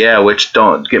is Yeah, which,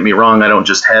 don't get me wrong, I don't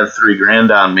just have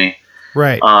 $3,000 on me.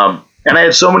 Right. And I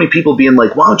had so many people being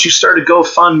like, "Why don't you start a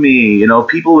GoFundMe? You know,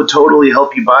 people would totally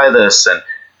help you buy this." And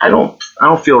I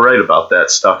don't feel right about that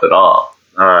stuff at all.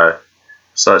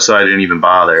 So I didn't even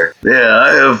bother. Yeah,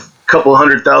 I have a couple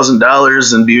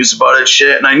 $100,000 in Beavis about it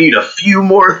shit, and I need a few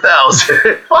more thousand.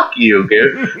 Fuck you,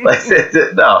 dude. Like,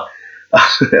 no,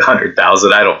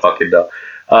 100,000. I don't fucking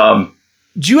know.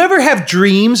 Do you ever have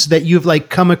dreams that you've like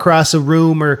come across a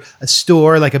room or a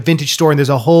store, like a vintage store, and there's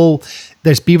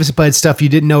Beavis and Bud stuff you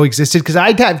didn't know existed? Because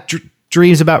I have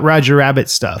dreams about Roger Rabbit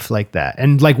stuff like that,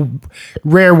 and like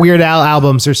rare Weird Al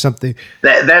albums or something.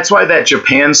 That's why that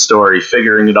Japan story,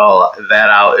 figuring it all that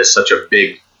out, is such a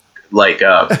big like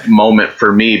moment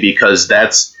for me, because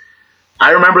I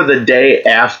remember the day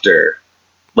after.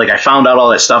 Like, I found out all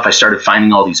that stuff. I started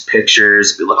finding all these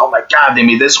pictures. Be like, oh my God, they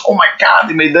made this. Oh my God,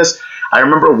 they made this. I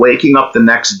remember waking up the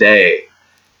next day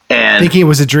and thinking it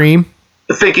was a dream.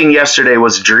 Thinking yesterday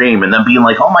was a dream, and then being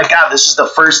like, oh my God, this is the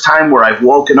first time where I've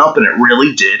woken up and it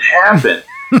really did happen.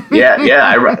 Yeah.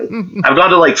 I've gone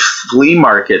to like flea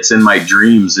markets in my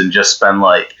dreams and just been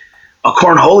like, a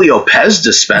Cornholio Pez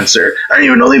dispenser. I didn't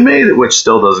even know they made it, which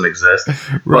still doesn't exist.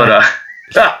 Right. But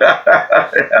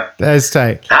yeah. That's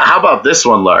tight. How about this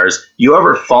one, Lars? You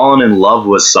ever fallen in love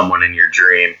with someone in your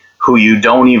dream who you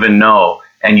don't even know,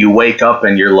 and you wake up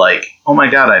and you're like, oh my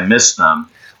God, I miss them?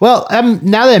 Well,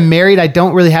 now that I'm married, I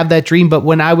don't really have that dream, but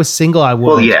when I was single, I would.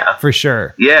 Well, yeah. For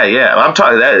sure. Yeah. I'm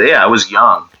talking that. Yeah, I was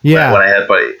young. Yeah. When I had,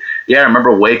 but yeah, I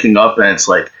remember waking up and it's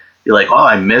like, you're like, oh,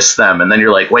 I miss them. And then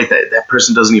you're like, wait, that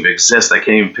person doesn't even exist. I can't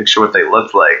even picture what they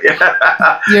looked like.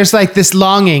 There's like this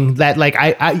longing that like,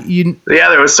 yeah,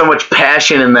 there was so much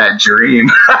passion in that dream.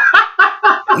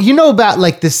 You know about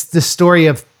like the story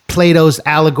of Plato's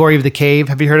allegory of the cave?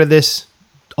 Have you heard of this?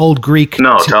 Old Greek.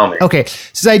 No, tell me. Okay.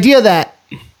 It's the idea that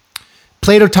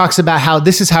Plato talks about how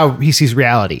this is how he sees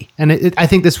reality. And I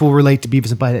think this will relate to Beavis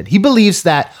and Butthead. He believes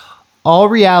that all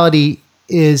reality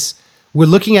is, we're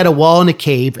looking at a wall in a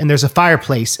cave and there's a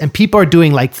fireplace and people are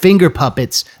doing like finger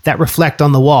puppets that reflect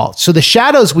on the wall. So the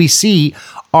shadows we see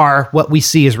are what we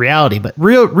see as reality, but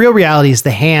real reality is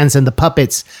the hands and the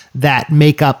puppets that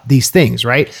make up these things,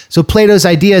 right? So Plato's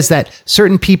idea is that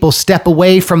certain people step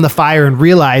away from the fire and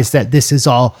realize that this is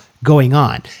all going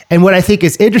on. And what I think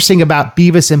is interesting about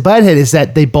Beavis and Butthead is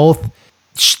that they both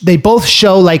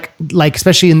show like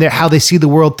especially in how they see the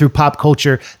world through pop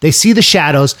culture, they see the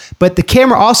shadows, but the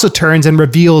camera also turns and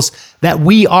reveals that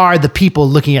we are the people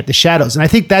looking at the shadows. And I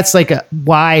think that's like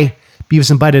why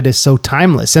Beavis and Butthead is so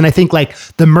timeless. And I think like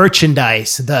the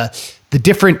merchandise, the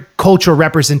different cultural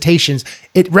representations,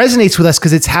 it resonates with us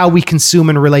because it's how we consume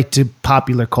and relate to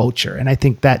popular culture. And I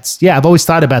think I've always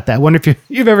thought about that. I wonder if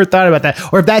you've ever thought about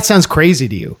that, or if that sounds crazy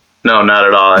to you. No, not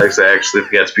at all. I actually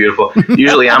think that's beautiful.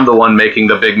 Usually I'm the one making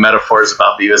the big metaphors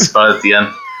about Beavis, but at the end,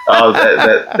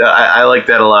 I like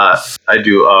that a lot. I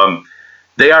do.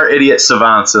 They are idiot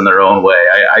savants in their own way.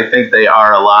 I think they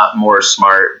are a lot more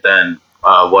smart than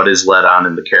what is led on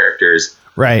in the characters.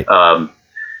 Right.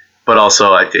 But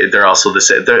also, they're also the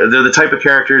same. They're the type of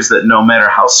characters that no matter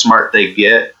how smart they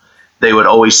get, they would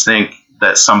always think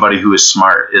that somebody who is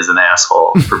smart is an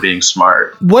asshole for being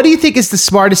smart. What do you think is the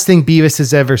smartest thing Beavis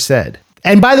has ever said?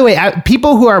 And by the way,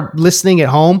 people who are listening at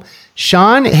home,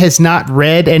 Sean has not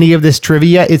read any of this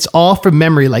trivia. It's all from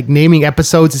memory, like naming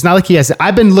episodes. It's not like he has.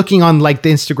 I've been looking on like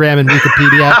the Instagram and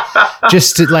Wikipedia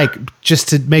just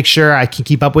to make sure I can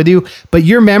keep up with you. But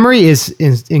your memory is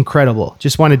incredible.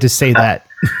 Just wanted to say that.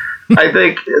 I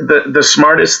think the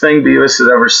smartest thing Beavis has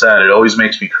ever said, it always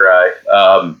makes me cry.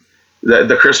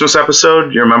 The Christmas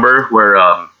episode, you remember, where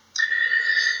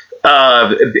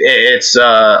it's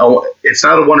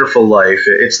not A Wonderful Life,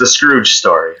 it's the Scrooge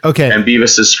story. Okay. And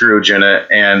Beavis is Scrooge in it,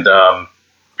 and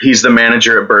he's the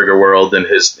manager at Burger World in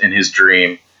his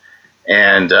dream,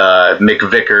 and Mick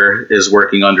Vicker is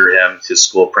working under him, his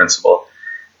school principal,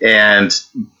 and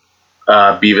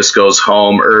Beavis goes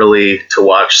home early to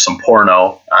watch some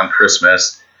porno on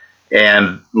Christmas.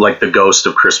 And like the ghost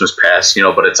of Christmas Past,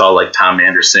 but it's all like Tom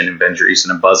Anderson and Ben Dreesen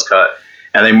and Buzzcut.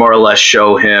 And they more or less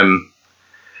show him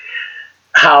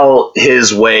how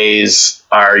his ways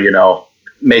are,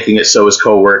 making it so his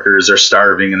coworkers are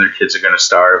starving and their kids are going to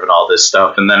starve and all this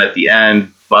stuff. And then at the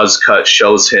end, Buzzcut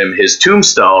shows him his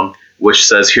tombstone, which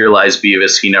says, "Here lies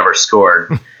Beavis, he never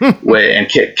scored," and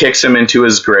kicks him into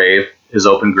his grave, his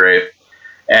open grave.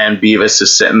 And Beavis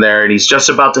is sitting there, and he's just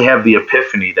about to have the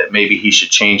epiphany that maybe he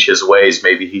should change his ways.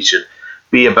 Maybe he should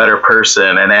be a better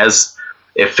person. And as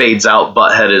it fades out,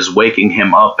 Butthead is waking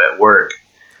him up at work.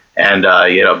 And,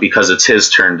 because it's his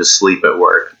turn to sleep at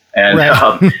work. And,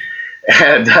 right.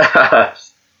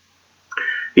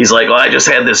 he's like, well, I just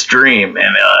had this dream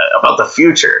and about the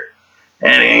future.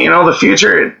 And, the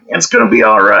future, it's going to be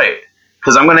all right.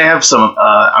 Because I'm going to have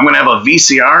a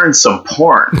VCR and some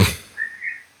porn.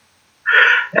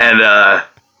 And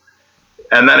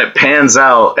then it pans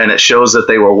out and it shows that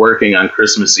they were working on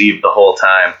Christmas Eve the whole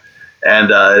time.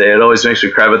 And it always makes me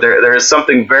cry. But there is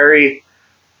something very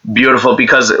beautiful,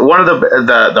 because one of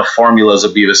the formulas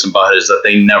of Beavis and Butthead is that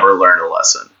they never learn a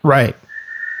lesson. Right.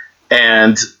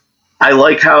 And I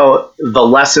like how the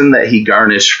lesson that he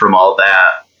garnished from all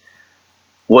that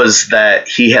was that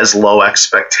he has low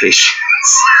expectations.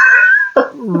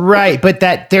 Right, but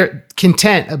that they're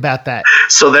content about that.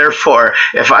 So therefore,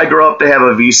 if I grow up to have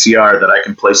a VCR that I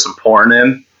can play some porn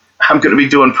in, I'm going to be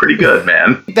doing pretty good,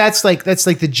 man. That's like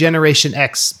the Generation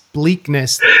X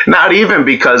bleakness. Not even,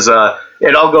 because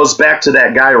it all goes back to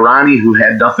that guy Ronnie who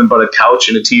had nothing but a couch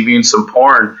and a TV and some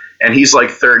porn, and he's like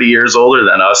 30 years older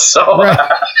than us. So right.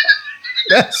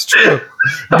 That's true.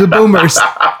 The boomers.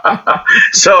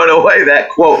 So in a way, that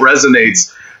quote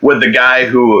resonates with the guy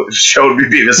who showed me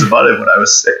Beavis and Butthead when I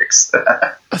was 6.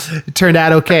 It turned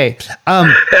out okay.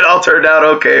 It all turned out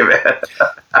okay, man.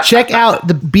 Check out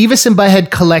the Beavis and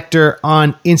Butthead Collector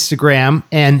on Instagram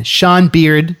and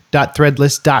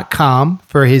seanbeard.threadless.com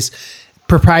for his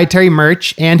proprietary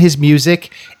merch and his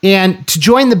music. And to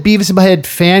join the Beavis and Butthead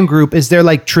fan group, is there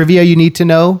like trivia you need to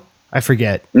know? I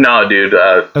forget. No, dude.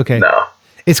 Okay. No.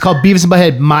 It's called Beavis and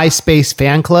Butthead MySpace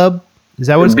Fan Club. Is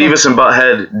that what it's Beavis called?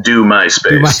 and Butthead do MySpace.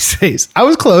 Do MySpace. I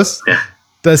was close. Yeah.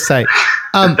 That's tight.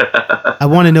 I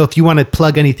want to know if you want to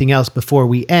plug anything else before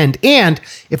we end, and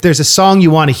if there's a song you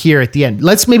want to hear at the end.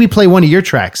 Let's maybe play one of your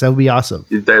tracks. That would be awesome.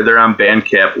 They're on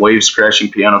Bandcamp,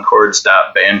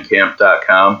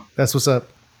 wavescrashingpianochords.bandcamp.com. That's what's up.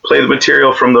 Play the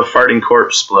material from the Farting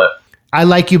Corpse split. I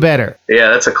Like You Better. Yeah,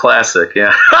 that's a classic,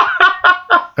 yeah.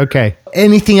 Okay.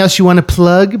 Anything else you want to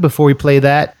plug before we play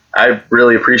that? I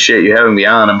really appreciate you having me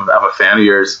on. I'm a fan of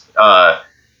yours.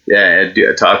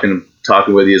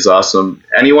 Talking with you is awesome.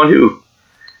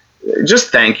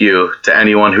 Just thank you to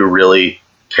anyone who really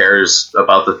cares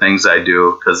about the things I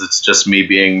do, because it's just me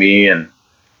being me, and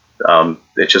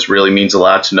it just really means a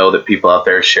lot to know that people out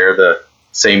there share the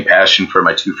same passion for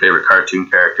my 2 favorite cartoon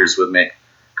characters with me.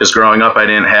 Because growing up, I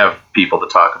didn't have people to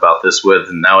talk about this with,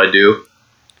 and now I do.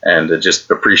 And I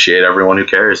just appreciate everyone who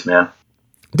cares, man.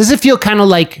 Does it feel kind of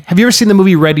like, have you ever seen the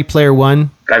movie Ready Player One?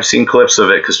 I've seen clips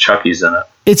of it because Chucky's in it.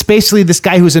 It's basically this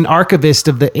guy who's an archivist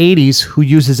of the 80s who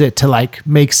uses it to like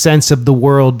make sense of the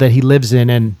world that he lives in.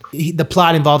 And the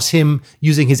plot involves him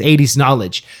using his 80s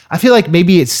knowledge. I feel like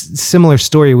maybe it's a similar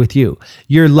story with you.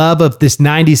 Your love of this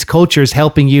 90s culture is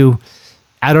helping you.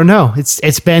 I don't know.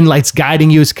 It's been like, it's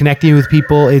guiding you, it's connecting you with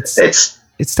people. It's tight.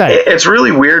 It's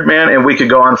really weird, man. And we could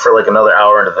go on for like another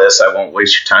hour into this. I won't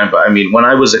waste your time. But I mean, when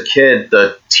I was a kid,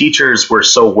 the teachers were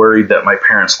so worried that my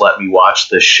parents let me watch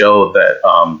this show that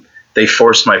they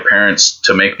forced my parents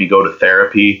to make me go to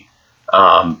therapy.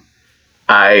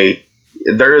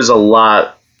 There is a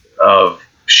lot of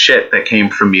shit that came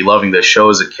from me loving this show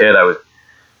as a kid. I was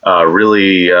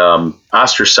really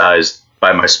ostracized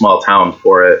by my small town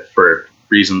for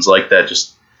reasons like that.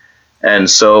 And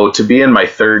so to be in my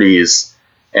 30s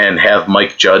and have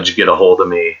Mike Judge get a hold of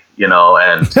me,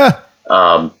 and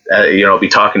be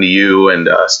talking to you and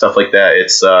stuff like that.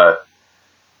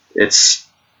 It's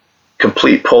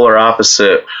complete polar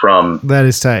opposite from that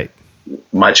is tight.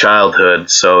 My childhood.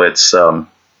 So it's I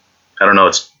don't know.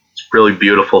 It's really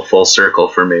beautiful, full circle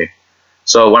for me.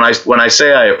 So when I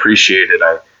say I appreciate it,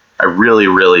 I really,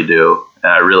 really do.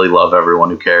 And I really love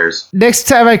everyone who cares. Next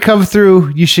time I come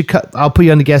through, you should. I'll put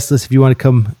you on the guest list if you want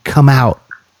to come out.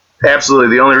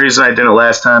 Absolutely. The only reason I didn't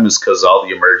last time is because all the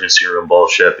emergency room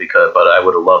bullshit. But I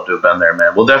would have loved to have been there,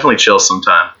 man. We'll definitely chill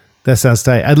sometime. That sounds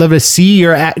tight. I'd love to see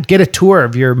get a tour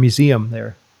of your museum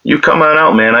there. You come on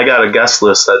out, man. I got a guest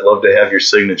list. I'd love to have your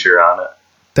signature on it.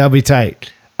 That'll be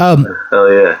tight. Hell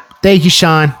yeah. Thank you,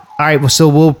 Sean. All right. Well, so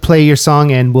we'll play your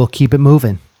song and we'll keep it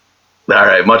moving. All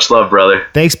right. Much love, brother.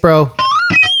 Thanks, bro.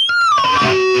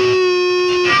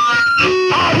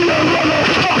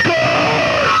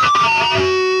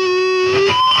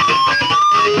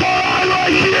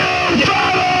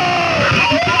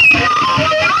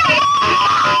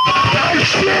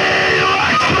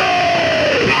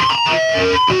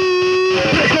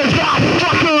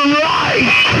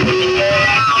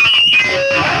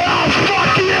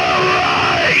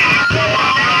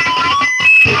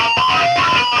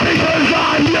 Because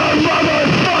I'm your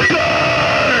motherfucker!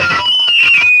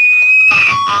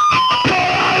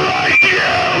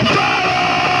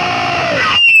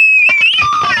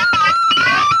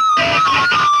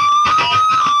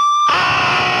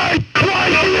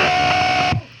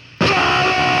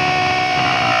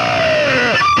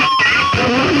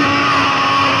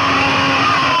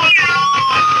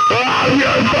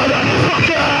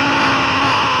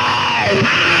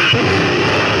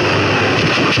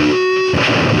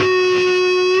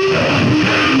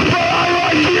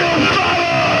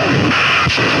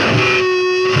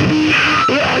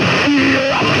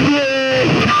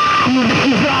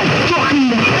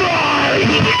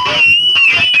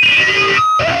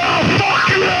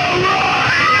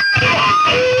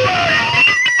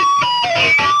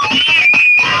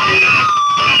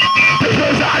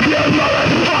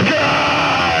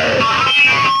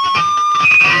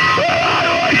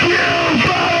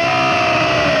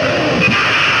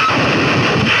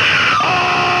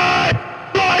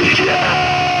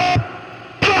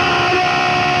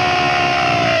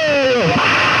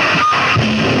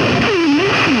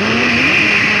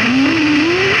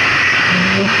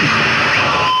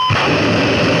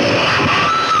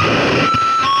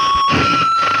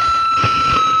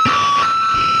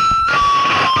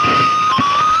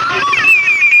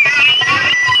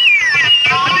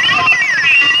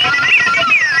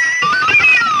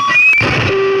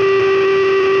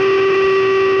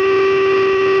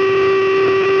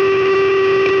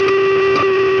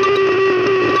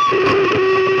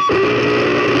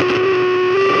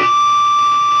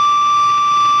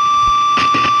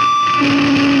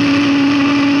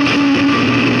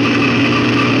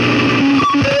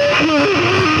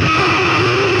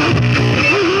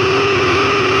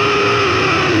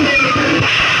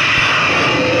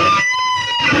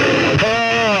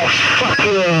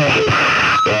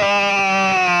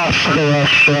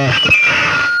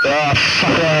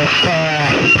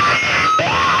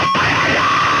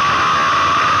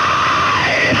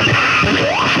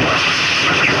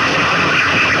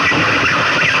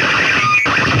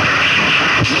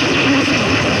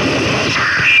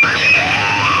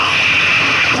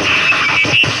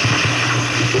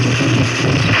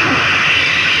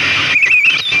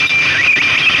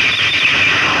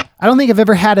 I don't think I've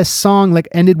ever had a song like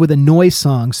ended with a noise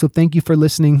song. So thank you for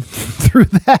listening through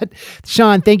that.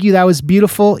 Sean, thank you. That was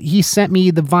beautiful. He sent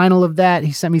me the vinyl of that.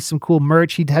 He sent me some cool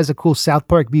merch. He has a cool South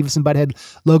Park Beavis and Butthead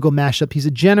logo mashup. He's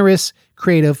a generous,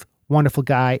 creative, wonderful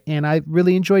guy, and I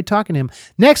really enjoyed talking to him.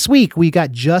 Next week, we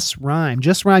got Just Rhyme.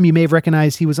 Just Rhyme, you may have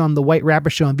recognized. He was on the White Rapper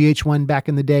Show on VH1 back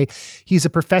in the day. He's a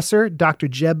professor, Dr.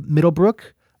 Jeb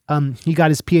Middlebrook. He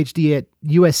got his PhD at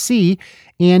USC,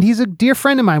 and he's a dear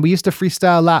friend of mine. We used to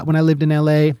freestyle a lot when I lived in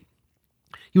LA.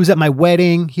 He was at my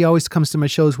wedding. He always comes to my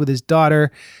shows with his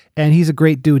daughter, and he's a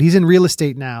great dude. He's in real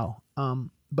estate now,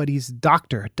 but he's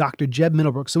Dr. Jeb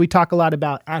Middlebrook. So we talk a lot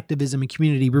about activism and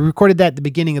community. We recorded that at the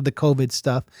beginning of the COVID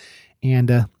stuff,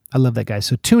 and I love that guy.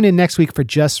 So tune in next week for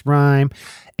Just Rhyme,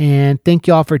 and thank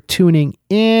y'all for tuning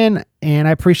in, and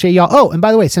I appreciate y'all. Oh, and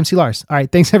by the way, it's MC Lars. All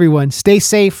right, thanks everyone. Stay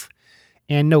safe.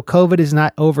 And no, COVID is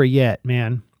not over yet,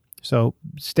 man. So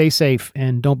stay safe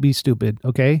and don't be stupid,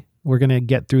 okay? We're going to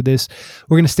get through this.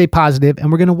 We're going to stay positive,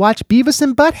 and we're going to watch Beavis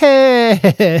and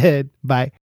Butthead. Bye.